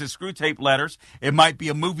C.S. Lewis's Screw Tape Letters. It might be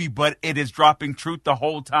a movie, but it is dropping truth the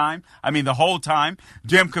whole time. I mean, the whole time.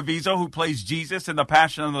 Jim Caviezel, who plays Jesus in The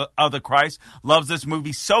Passion of the Christ, loves this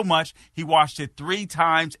movie so much, he watched it 3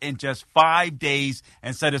 times in just 5 days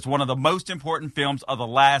and said it's one of the most important films of the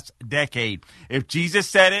last decade. If Jesus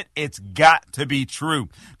said it, it's got to be true.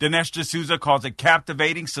 Dinesh D'Souza calls it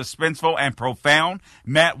captivating, suspenseful, and profound.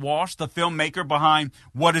 Matt Walsh, the filmmaker behind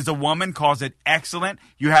What is a Woman, calls it excellent.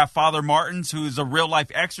 You have Father Martins, who is a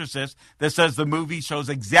real-life exorcist, that says the movie shows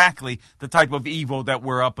exactly the type of evil that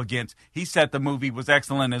we're up against. He said the movie was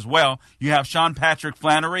excellent as well. You have Sean Patrick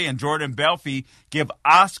Flannery and Jordan Belfi give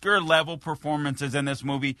Oscar-level performances in this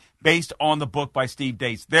movie based on the book by Steve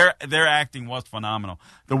Dace. Their acting was phenomenal.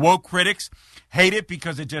 The woke critics hate it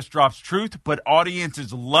because it just drops truth, but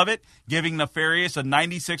audiences love it, giving Nefarious a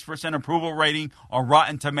 96% approval rating on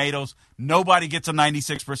Rotten Tomatoes. Nobody gets a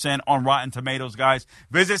 96% on Rotten Tomatoes, guys.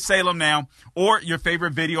 Visit Salem now or your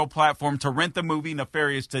favorite video platform to rent the movie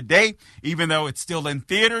Nefarious today, even though it's still in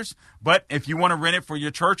theaters. But if you want to rent it for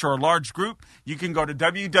your church or a large group, you can go to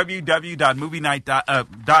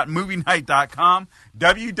www.movienight.com,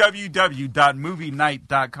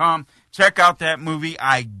 www.movienight.com. Check out that movie.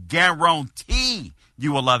 I guarantee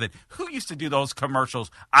you will love it. Who used to do those commercials?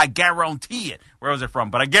 I guarantee it. Where was it from?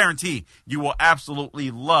 But I guarantee you will absolutely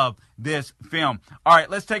love this film. All right,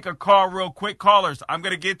 let's take a call real quick. Callers, I'm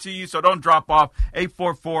going to get to you, so don't drop off.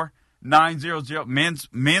 844-900.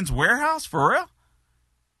 Men's Warehouse? For real?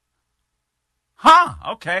 Huh,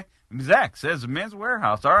 okay. Zach says Men's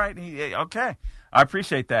Warehouse. All right, okay. I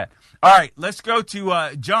appreciate that. All right, let's go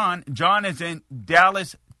to John. John is in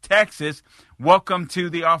Dallas, Texas. Welcome to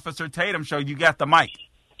the Officer Tatum Show. You got the mic.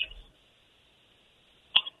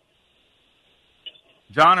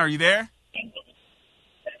 John, are you there?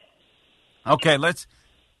 Okay, let's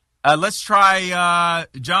try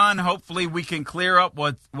John. Hopefully we can clear up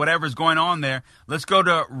whatever's going on there. Let's go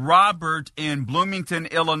to Robert in Bloomington,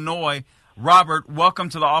 Illinois. Robert, welcome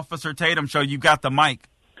to the Officer Tatum Show. You got the mic.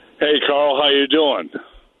 Hey, Carl, how you doing?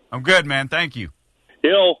 I'm good, man. Thank you.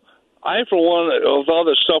 You know, I, for one, with all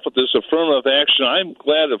this stuff with this affirmative action, I'm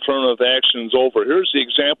glad affirmative action is over. Here's the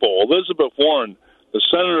example. Elizabeth Warren, the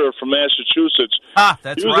senator from Massachusetts,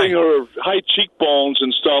 using her high cheekbones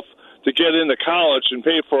and stuff to get into college and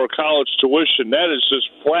pay for a college tuition. That is just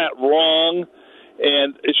flat wrong,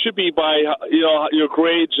 and it should be by your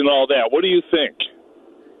grades and all that. What do you think?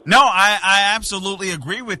 No, I absolutely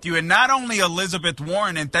agree with you. And not only Elizabeth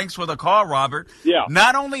Warren, and thanks for the call, Robert. Yeah.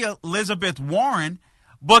 Not only Elizabeth Warren,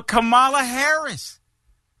 but Kamala Harris.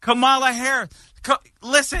 Kamala Harris.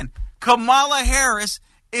 Listen, Kamala Harris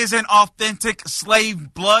is an authentic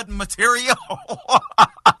slave blood material.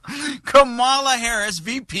 Kamala Harris,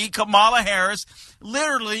 VP Kamala Harris,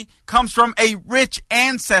 literally comes from a rich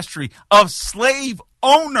ancestry of slave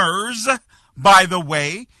owners, by the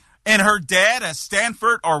way. And her dad, a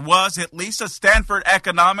Stanford, or was at least a Stanford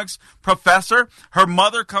economics professor. Her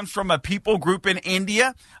mother comes from a people group in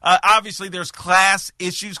India. Obviously, there's class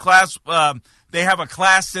issues. They have a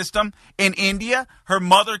class system in India. Her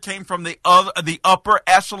mother came from the upper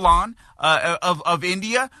echelon of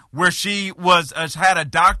India, where she had a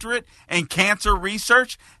doctorate in cancer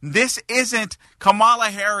research.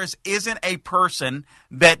 Kamala Harris isn't a person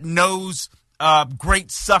that knows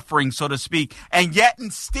great suffering, so to speak. And yet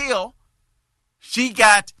and still, she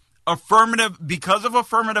got because of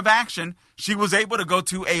affirmative action, she was able to go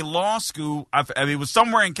to a law school. It was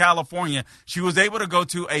somewhere in California. She was able to go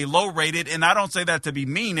to a low-rated, and I don't say that to be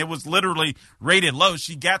mean. It was literally rated low.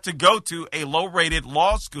 She got to go to a low-rated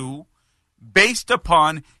law school based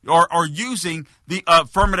upon or using the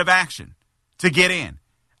affirmative action to get in.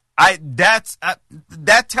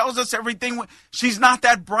 That tells us everything. She's not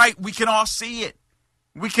that bright. We can all see it.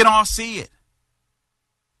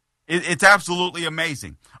 It's absolutely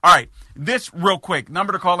amazing. All right, this real quick.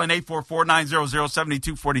 Number to call in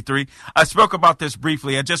 844-900-7243. I spoke about this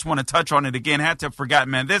briefly. I just want to touch on it again. Had to have forgotten,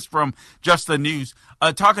 man. This from Just the News.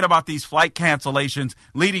 Talking about these flight cancellations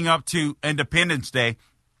leading up to Independence Day.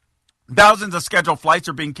 Thousands of scheduled flights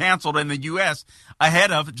are being canceled in the U.S.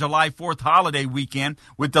 ahead of July 4th holiday weekend,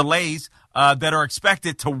 with delays that are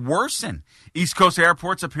expected to worsen. East Coast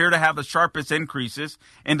airports appear to have the sharpest increases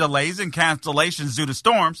in delays and cancellations due to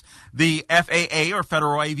storms. The FAA, or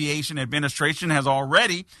Federal Aviation Administration, has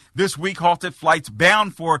already this week halted flights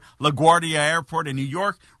bound for LaGuardia Airport in New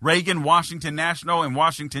York, Reagan Washington National in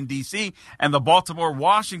Washington, D.C., and the Baltimore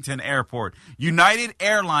Washington Airport. United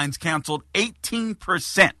Airlines canceled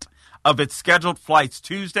 18% of its scheduled flights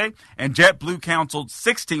Tuesday, and JetBlue canceled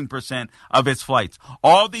 16% of its flights.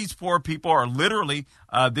 All these poor people are literally,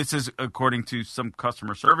 this is according to some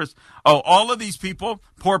customer service, all of these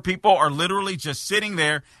poor people are literally just sitting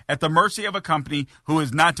there at the mercy of a company who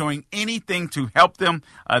is not doing anything to help them.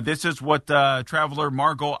 This is what traveler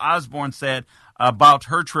Margot Osborne said about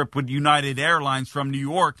her trip with United Airlines from New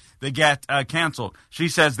York that got canceled. She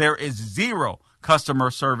says there is zero customer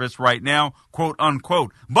service right now, quote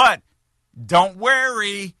unquote. But don't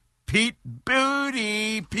worry, Pete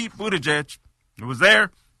Buttigieg was there,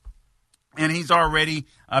 and he's already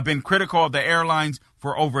been critical of the airlines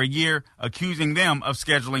for over a year, accusing them of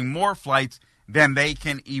scheduling more flights than they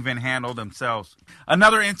can even handle themselves.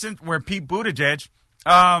 Another instance where Pete Buttigieg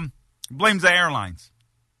blames the airlines.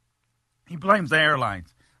 He blames the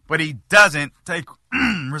airlines, but he doesn't take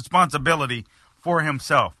responsibility for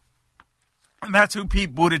himself. And that's who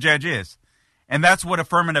Pete Buttigieg is. And that's what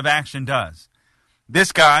affirmative action does.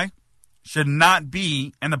 This guy should not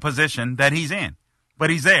be in the position that he's in, but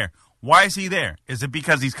he's there. Why is he there? Is it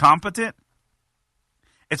because he's competent?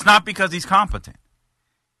 It's not because he's competent.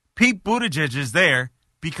 Pete Buttigieg is there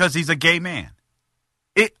because he's a gay man.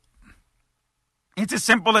 It's as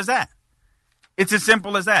simple as that. It's as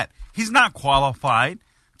simple as that. He's not qualified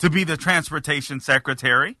to be the transportation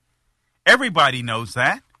secretary. Everybody knows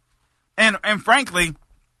that. And frankly,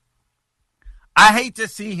 I hate to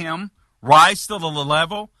see him rise to the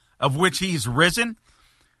level of which he's risen,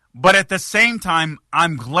 but at the same time,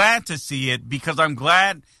 I'm glad to see it because I'm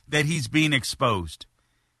glad that he's being exposed.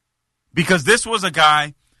 Because this was a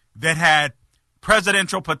guy that had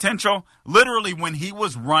presidential potential. Literally, when he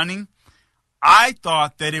was running, I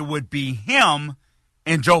thought that it would be him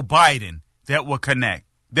and Joe Biden that would connect,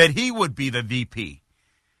 that he would be the VP,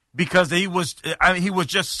 because he was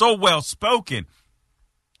just so well spoken.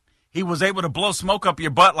 He was able to blow smoke up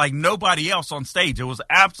your butt like nobody else on stage. It was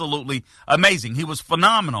absolutely amazing. He was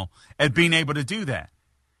phenomenal at being able to do that.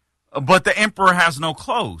 But the emperor has no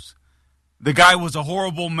clothes. The guy was a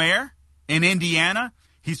horrible mayor in Indiana.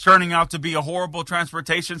 He's turning out to be a horrible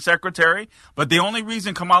transportation secretary. But the only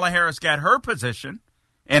reason Kamala Harris got her position,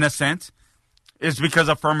 in a sense, is because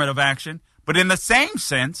of affirmative action. But in the same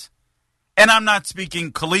sense, and I'm not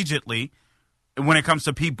speaking collegiately when it comes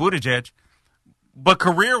to Pete Buttigieg, but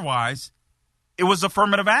career-wise, it was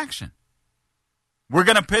affirmative action. We're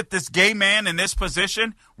going to put this gay man in this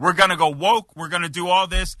position. We're going to go woke. We're going to do all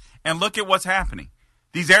this. And look at what's happening.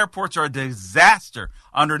 These airports are a disaster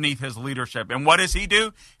underneath his leadership. And what does he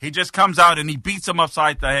do? He just comes out and he beats them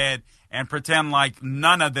upside the head and pretend like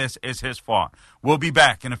none of this is his fault. We'll be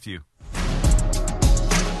back in a few.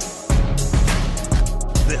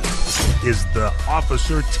 This is the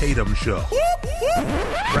Officer Tatum Show.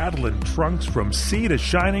 Rattling trunks from sea to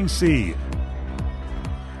shining sea.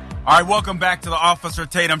 All right, welcome back to the Officer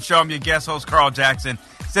Tatum Show. I'm your guest host, Carl Jackson,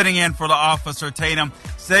 sitting in for the Officer Tatum.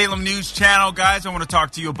 Salem News Channel, guys, I want to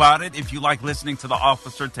talk to you about it. If you like listening to the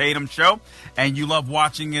Officer Tatum Show and you love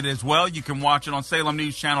watching it as well, you can watch it on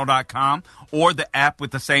salemnewschannel.com or the app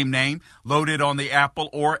with the same name, loaded on the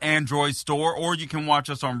Apple or Android store, or you can watch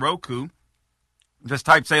us on Roku. Just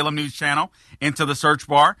type Salem News Channel into the search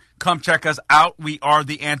bar. Come check us out. We are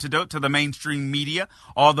the antidote to the mainstream media.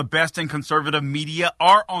 All the best and conservative media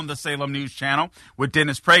are on the Salem News Channel with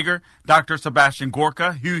Dennis Prager, Dr. Sebastian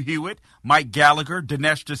Gorka, Hugh Hewitt, Mike Gallagher,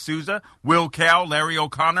 Dinesh D'Souza, Will Cow, Larry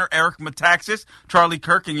O'Connor, Eric Metaxas, Charlie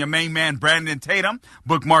Kirk, and your main man, Brandon Tatum.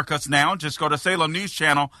 Bookmark us now. Just go to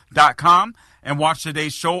salemnewschannel.com and watch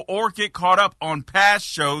today's show or get caught up on past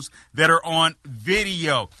shows that are on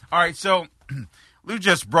video. All right, so Lou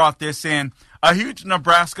just brought this in. A huge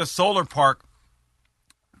Nebraska solar park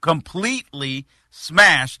completely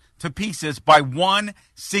smashed to pieces by one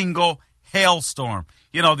single hailstorm.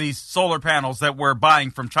 You know, these solar panels that we're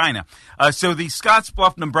buying from China. So the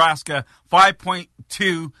Scottsbluff, Nebraska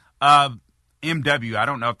 5.2 MW, I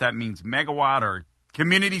don't know if that means megawatt or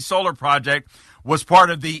community solar project, was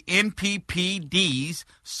part of the NPPD's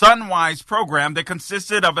Sunwise program that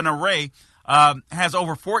consisted of an array, has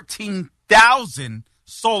over 14,000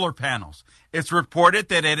 solar panels. It's reported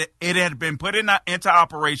that it had been put into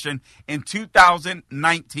operation in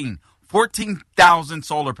 2019. 14,000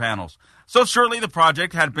 solar panels. So surely the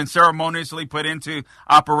project had been ceremoniously put into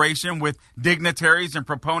operation with dignitaries and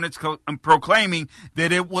proponents proclaiming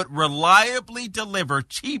that it would reliably deliver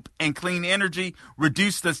cheap and clean energy,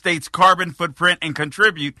 reduce the state's carbon footprint, and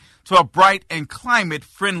contribute to a bright and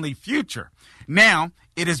climate-friendly future. Now,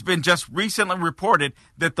 it has been just recently reported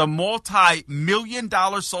that the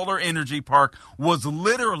multi-million-dollar solar energy park was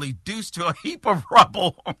literally reduced to a heap of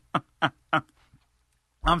rubble.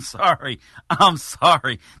 I'm sorry.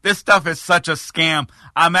 This stuff is such a scam.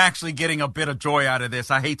 I'm actually getting a bit of joy out of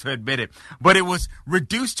this. I hate to admit it. But it was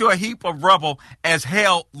reduced to a heap of rubble as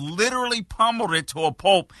hail literally pummeled it to a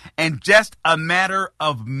pulp in just a matter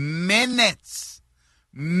of minutes.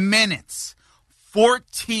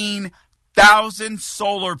 14,000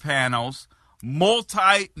 solar panels,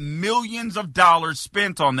 multi-millions of dollars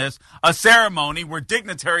spent on this, a ceremony where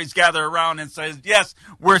dignitaries gather around and says, yes,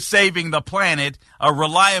 we're saving the planet, a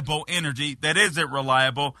reliable energy that isn't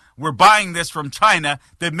reliable. We're buying this from China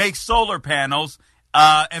that makes solar panels,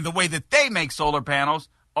 and the way that they make solar panels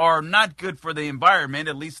are not good for the environment,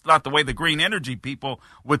 at least not the way the green energy people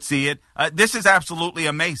would see it. This is absolutely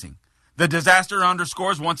amazing. The disaster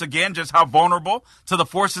underscores once again just how vulnerable to the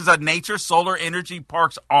forces of nature solar energy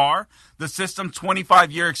parks are. The system's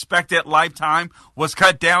 25-year expected lifetime was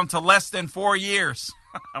cut down to less than 4 years.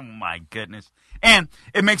 Oh, my goodness. And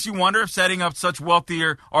it makes you wonder if setting up such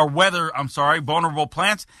vulnerable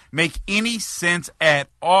plants make any sense at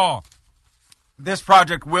all. This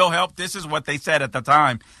project will help. This is what they said at the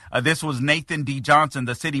time. This was Nathan D. Johnson,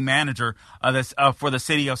 the city manager for the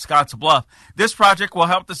city of Scottsbluff. This project will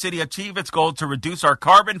help the city achieve its goal to reduce our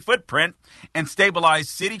carbon footprint and stabilize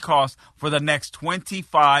city costs for the next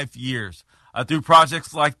 25 years. Through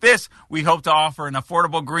projects like this, we hope to offer an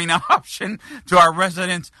affordable green option to our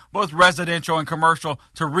residents, both residential and commercial,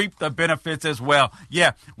 to reap the benefits as well.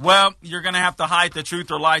 Yeah, well, you're going to have to hide the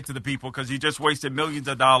truth or lie to the people because you just wasted millions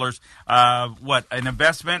of dollars. An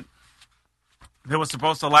investment that was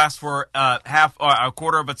supposed to last for a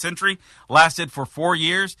quarter of a century, lasted for 4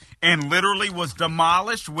 years, and literally was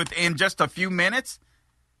demolished within just a few minutes?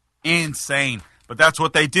 Insane. But that's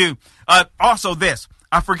what they do. Also this.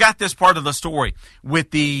 I forgot this part of the story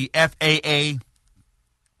with the FAA,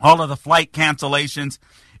 all of the flight cancellations.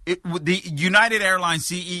 The United Airlines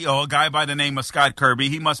CEO, a guy by the name of Scott Kirby,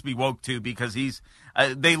 he must be woke too because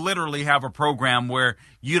they literally have a program where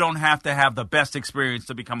you don't have to have the best experience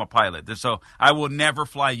to become a pilot. So I will never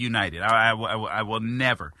fly United. I will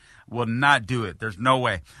not do it. There's no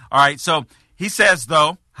way. All right. So he says,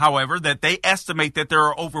 though, however, that they estimate that there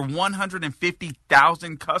are over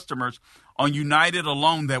 150,000 customers on United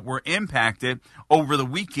alone that were impacted over the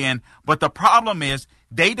weekend. But the problem is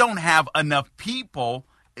they don't have enough people.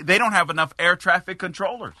 They don't have enough air traffic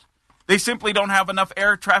controllers. They simply don't have enough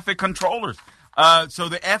air traffic controllers. So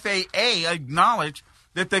the FAA acknowledged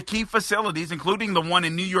that the key facilities, including the one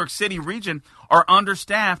in New York City region, are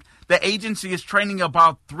understaffed. The agency is training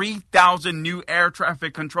about 3,000 new air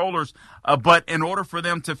traffic controllers, but in order for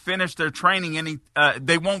them to finish their training,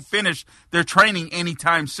 they won't finish their training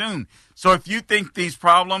anytime soon. So if you think these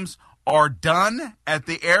problems are done at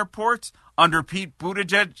the airports under Pete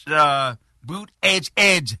Buttigieg,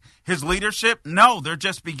 his leadership? No, they're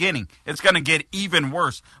just beginning. It's going to get even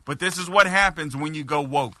worse. But this is what happens when you go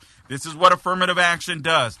woke. This is what affirmative action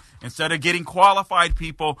does. Instead of getting qualified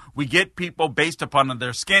people, we get people based upon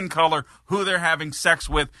their skin color, who they're having sex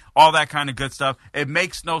with, all that kind of good stuff. It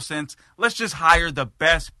makes no sense. Let's just hire the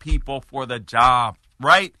best people for the job,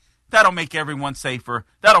 right? That'll make everyone safer.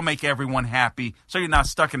 That'll make everyone happy, so you're not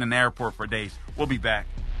stuck in an airport for days. We'll be back.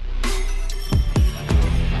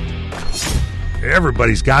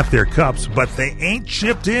 Everybody's got their cups, but they ain't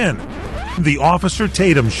chipped in. The Officer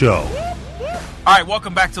Tatum Show. All right,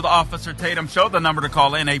 welcome back to the Officer Tatum Show. The number to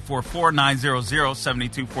call in,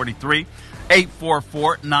 844-900-7243.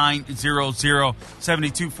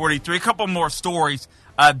 844-900-7243. A couple more stories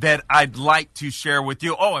that I'd like to share with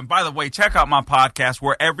you. Oh, and by the way, check out my podcast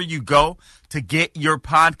wherever you go to get your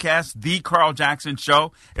podcast. The Carl Jackson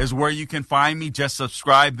Show is where you can find me. Just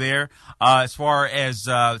subscribe there. As far as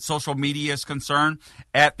social media is concerned,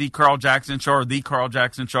 at The Carl Jackson Show or The Carl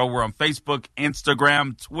Jackson Show. We're on Facebook,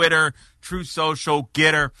 Instagram, Twitter, True Social,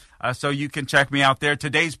 Getter. So you can check me out there.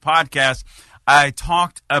 Today's podcast, I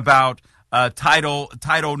talked about Title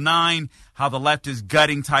IX, how the left is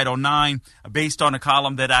gutting Title IX, based on a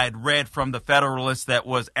column that I had read from the Federalist that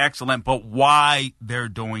was excellent, but why they're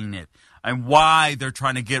doing it and why they're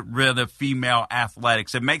trying to get rid of female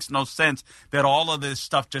athletics. It makes no sense that all of this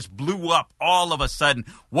stuff just blew up all of a sudden.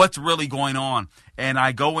 What's really going on? And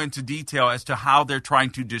I go into detail as to how they're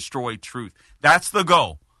trying to destroy truth. That's the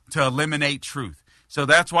goal, to eliminate truth. So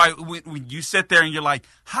that's why when you sit there and you're like,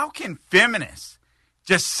 how can feminists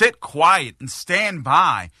just sit quiet and stand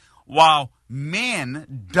by while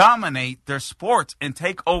men dominate their sports and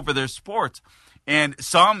take over their sports? And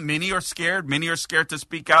many are scared. Many are scared to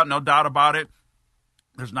speak out, no doubt about it.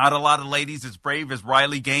 There's not a lot of ladies as brave as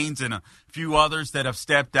Riley Gaines and a few others that have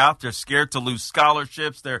stepped out. They're scared to lose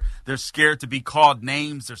scholarships. They're scared to be called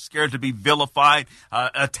names. They're scared to be vilified,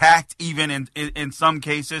 attacked even in some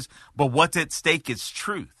cases. But what's at stake is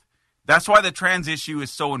truth. That's why the trans issue is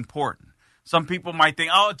so important. Some people might think,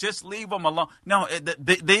 oh, just leave them alone. No,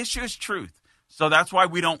 the issue is truth. So that's why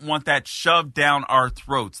we don't want that shoved down our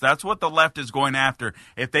throats. That's what the left is going after.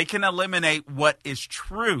 If they can eliminate what is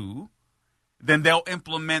true, then they'll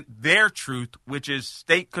implement their truth, which is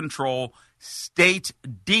state control,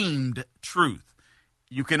 state-deemed truth.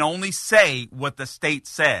 You can only say what the state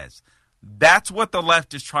says. That's what the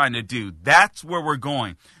left is trying to do. That's where we're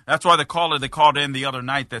going. That's why the caller that called in the other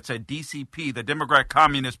night that said DCP, the Democrat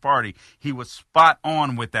Communist Party, he was spot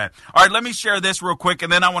on with that. All right, let me share this real quick,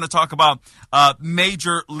 and then I want to talk about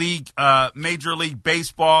Major League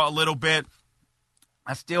Baseball a little bit.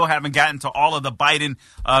 I still haven't gotten to all of the Biden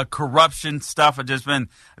corruption stuff. I've just been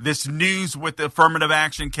this news with the affirmative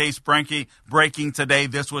action case breaking today.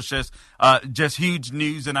 This was just huge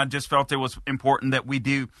news, and I just felt it was important that we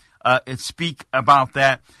do speak about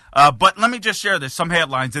that. But let me just share some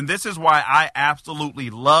headlines. And this is why I absolutely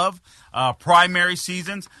love primary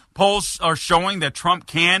seasons. Polls are showing that Trump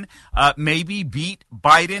can maybe beat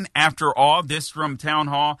Biden after all. This from Town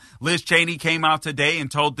Hall. Liz Cheney came out today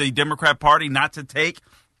and told the Democrat Party not to take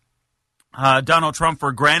Donald Trump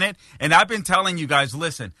for granted. And I've been telling you guys,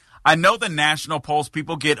 listen, I know the national polls,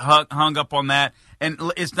 people get hung up on that. And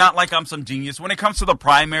it's not like I'm some genius. When it comes to the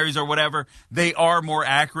primaries or whatever, they are more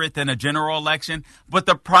accurate than a general election. But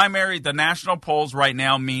the national polls right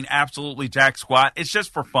now mean absolutely jack squat. It's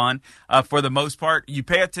just for fun for the most part. You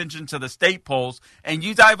pay attention to the state polls and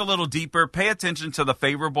you dive a little deeper. Pay attention to the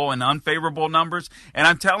favorable and unfavorable numbers. And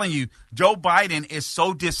I'm telling you, Joe Biden is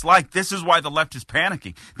so disliked. This is why the left is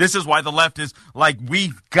panicking. This is why the left is like,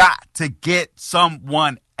 we've got to get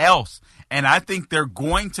someone else. And I think they're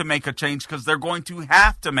going to make a change because they're going to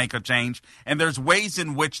have to make a change. And there's ways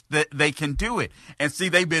in which they can do it. And see,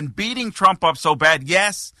 they've been beating Trump up so bad.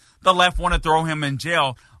 Yes, the left want to throw him in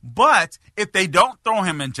jail. But if they don't throw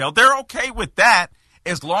him in jail, they're okay with that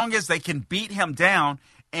as long as they can beat him down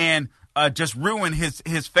and just ruin his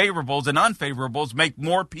favorables and unfavorables, make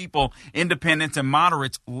more people, independents and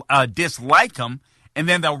moderates, dislike him. And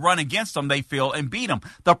then they'll run against them, they feel, and beat them.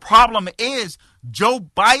 The problem is Joe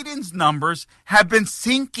Biden's numbers have been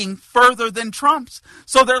sinking further than Trump's.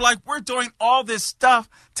 So they're like, we're doing all this stuff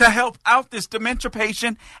to help out this dementia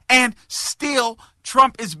patient, and still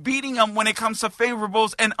Trump is beating them when it comes to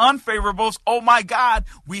favorables and unfavorables. Oh, my God,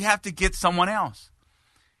 we have to get someone else.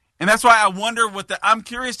 And that's why I wonder I'm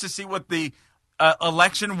curious to see what the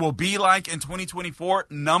election will be like in 2024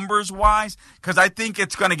 numbers-wise, because I think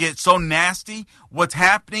it's going to get so nasty. What's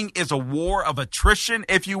happening is a war of attrition,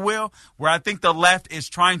 if you will, where I think the left is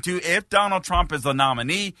trying to, if Donald Trump is the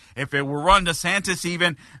nominee, if it were Ron DeSantis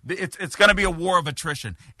even, it's going to be a war of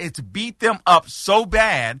attrition. It's beat them up so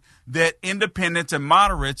bad that independents and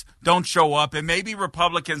moderates don't show up, and maybe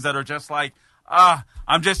Republicans that are just like,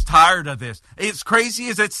 I'm just tired of this. It's crazy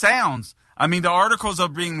as it sounds. I mean, the articles are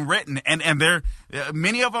being written, and they're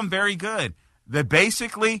many of them very good. That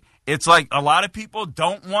basically, it's like a lot of people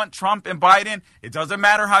don't want Trump and Biden. It doesn't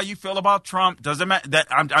matter how you feel about Trump. Doesn't matter. That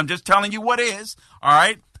I'm just telling you what is. All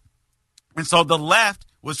right. And so the left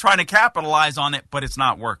was trying to capitalize on it, but it's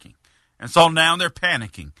not working. And so now they're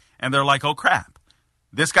panicking, and they're like, "Oh crap,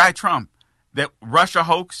 this guy Trump, that Russia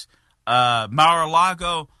hoax,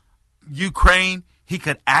 Mar-a-Lago, Ukraine, he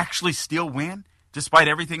could actually still win despite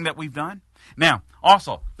everything that we've done." Now,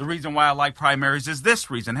 also, the reason why I like primaries is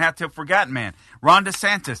this reason. Had to have forgotten, man. Ron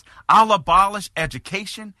DeSantis, I'll abolish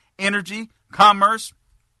education, energy, commerce.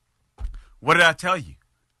 What did I tell you?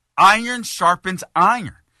 Iron sharpens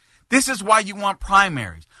iron. This is why you want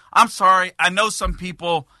primaries. I'm sorry. I know some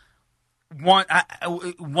people want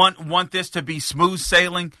this to be smooth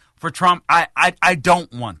sailing for Trump. I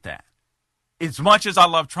don't want that. As much as I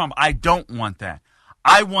love Trump, I don't want that.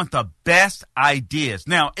 I want the best ideas.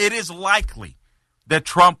 Now, it is likely that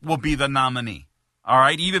Trump will be the nominee. All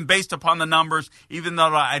right, even based upon the numbers, even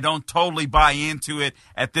though I don't totally buy into it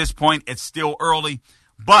at this point, it's still early.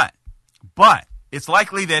 But it's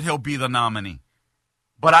likely that he'll be the nominee.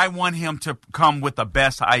 But I want him to come with the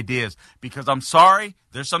best ideas, because I'm sorry,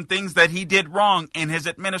 there's some things that he did wrong in his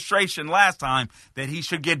administration last time that he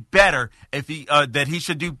should get better if he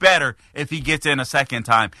should do better if he gets in a second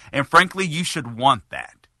time. And frankly, you should want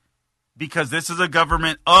that, because this is a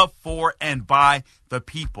government of, for, and by the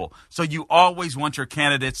people. So you always want your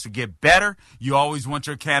candidates to get better. You always want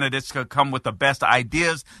your candidates to come with the best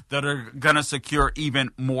ideas that are going to secure even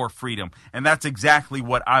more freedom. And that's exactly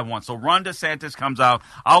what I want. So Ron DeSantis comes out.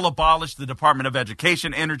 I'll abolish the Department of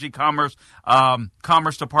Education, Energy, Commerce,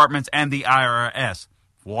 Commerce departments, and the IRS.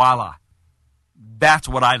 Voila. That's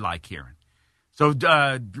what I like hearing. So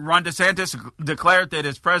Ron DeSantis declared that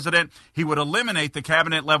as president, he would eliminate the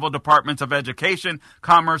cabinet-level departments of education,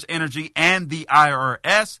 commerce, energy, and the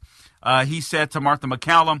IRS. He said to Martha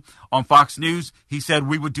McCallum on Fox News, he said,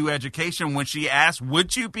 we would do education. When she asked,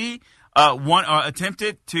 would you be attempt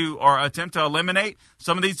to eliminate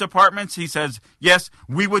some of these departments, he says, yes,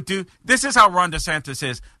 we would do. This is how Ron DeSantis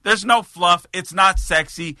is. There's no fluff. It's not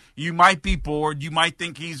sexy. You might be bored. You might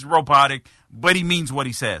think he's robotic, but he means what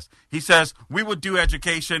he says. He says, we would do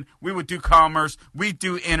education. We would do commerce. We'd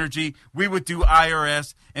do energy. We would do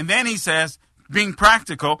IRS. And then he says, being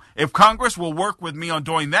practical, if Congress will work with me on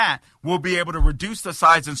doing that, we'll be able to reduce the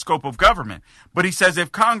size and scope of government. But he says if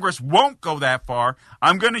Congress won't go that far,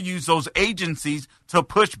 I'm going to use those agencies to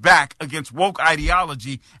push back against woke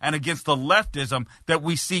ideology and against the leftism that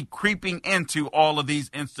we see creeping into all of these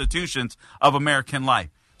institutions of American life.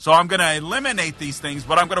 So I'm going to eliminate these things,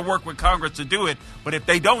 but I'm going to work with Congress to do it. But if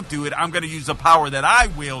they don't do it, I'm going to use the power that I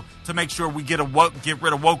will to make sure we get rid of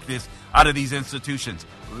wokeness out of these institutions.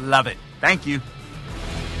 Love it. Thank you.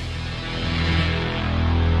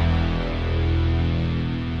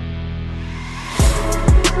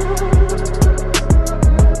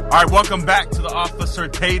 All right, welcome back to the Officer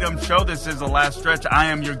Tatum Show. This is The Last Stretch. I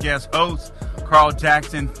am your guest host, Carl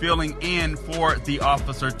Jackson, filling in for the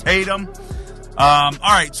Officer Tatum. All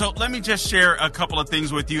right, so let me just share a couple of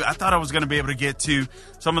things with you. I thought I was going to be able to get to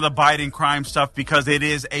some of the Biden crime stuff because it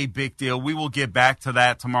is a big deal. We will get back to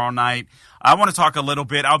that tomorrow night. I want to talk a little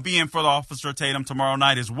bit. I'll be in for the Officer Tatum tomorrow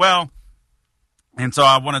night as well. And so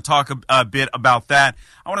I want to talk a bit about that.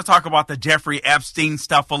 I want to talk about the Jeffrey Epstein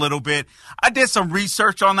stuff a little bit. I did some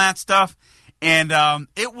research on that stuff, and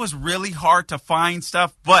it was really hard to find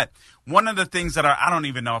stuff. But one of the things that I don't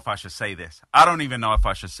even know if I should say this.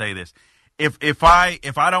 If I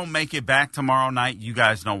don't make it back tomorrow night, you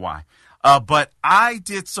guys know why. But I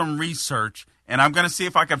did some research, and I'm going to see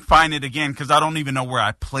if I can find it again because I don't even know where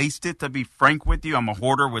I placed it, to be frank with you. I'm a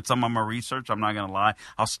hoarder with some of my research. I'm not going to lie.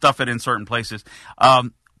 I'll stuff it in certain places.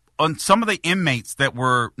 On some of the inmates that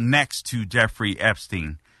were next to Jeffrey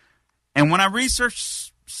Epstein. And when I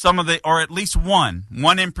researched some of or at least one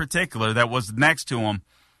in particular that was next to him,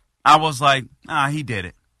 I was like, he did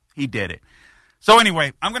it. He did it. So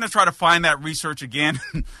anyway, I'm going to try to find that research again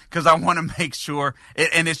because I want to make sure.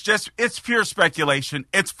 And it's pure speculation.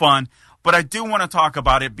 It's fun. But I do want to talk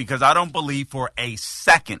about it because I don't believe for a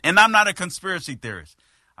second, and I'm not a conspiracy theorist.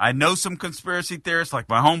 I know some conspiracy theorists like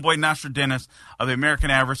my homeboy Nostradamus of the American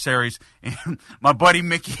Adversaries and my buddy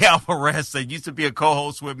Mickey Alvarez that used to be a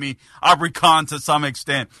co-host with me, Aubrey Kahn to some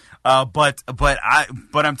extent. But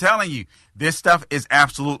I'm telling you, this stuff is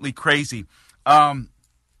absolutely crazy.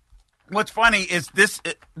 What's funny is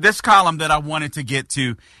this column that I wanted to get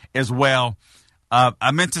to as well.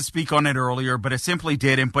 I meant to speak on it earlier, but I simply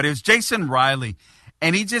didn't. But it was Jason Riley.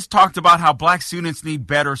 And he just talked about how black students need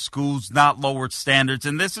better schools, not lowered standards.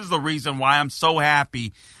 And this is the reason why I'm so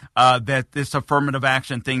happy that this affirmative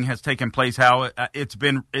action thing has taken place, how it's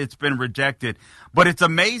been rejected. But it's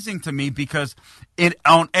amazing to me because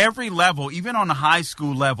on every level, even on a high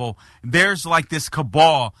school level, there's like this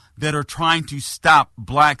cabal that are trying to stop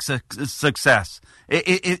black success.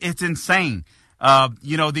 It's insane.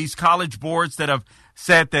 These college boards that have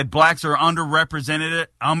said that blacks are underrepresented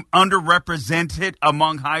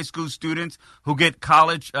among high school students who get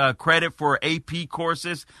college credit for AP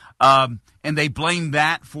courses, and they blame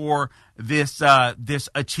that for this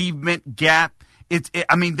achievement gap.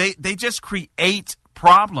 They just create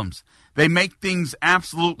problems. They make things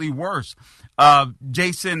absolutely worse.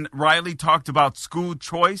 Jason Riley talked about school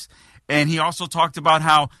choice. And he also talked about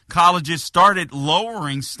how colleges started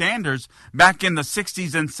lowering standards back in the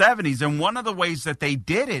 60s and 70s. And one of the ways that they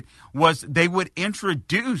did it was they would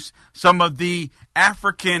introduce some of the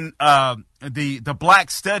African, the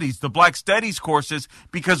black studies courses,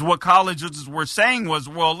 because what colleges were saying was,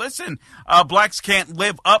 well, listen, blacks can't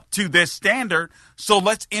live up to this standard, so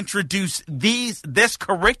let's introduce this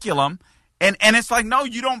curriculum. And it's like, no,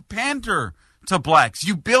 you don't pander to blacks.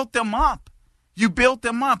 You built them up. You built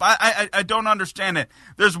them up. I don't understand it.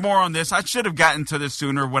 There's more on this. I should have gotten to this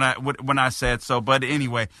sooner when I said so. But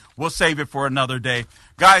anyway, we'll save it for another day.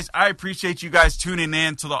 Guys, I appreciate you guys tuning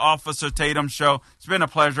in to the Officer Tatum Show. It's been a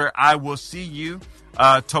pleasure. I will see you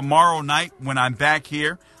tomorrow night when I'm back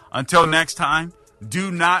here. Until next time, do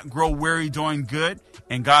not grow weary doing good.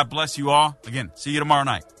 And God bless you all. Again, see you tomorrow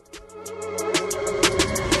night.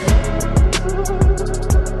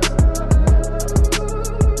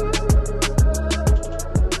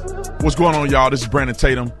 What's going on, y'all? This is Brandon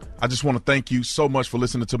Tatum. I just want to thank you so much for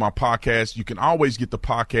listening to my podcast. You can always get the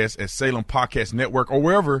podcast at Salem Podcast Network or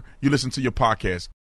wherever you listen to your podcast.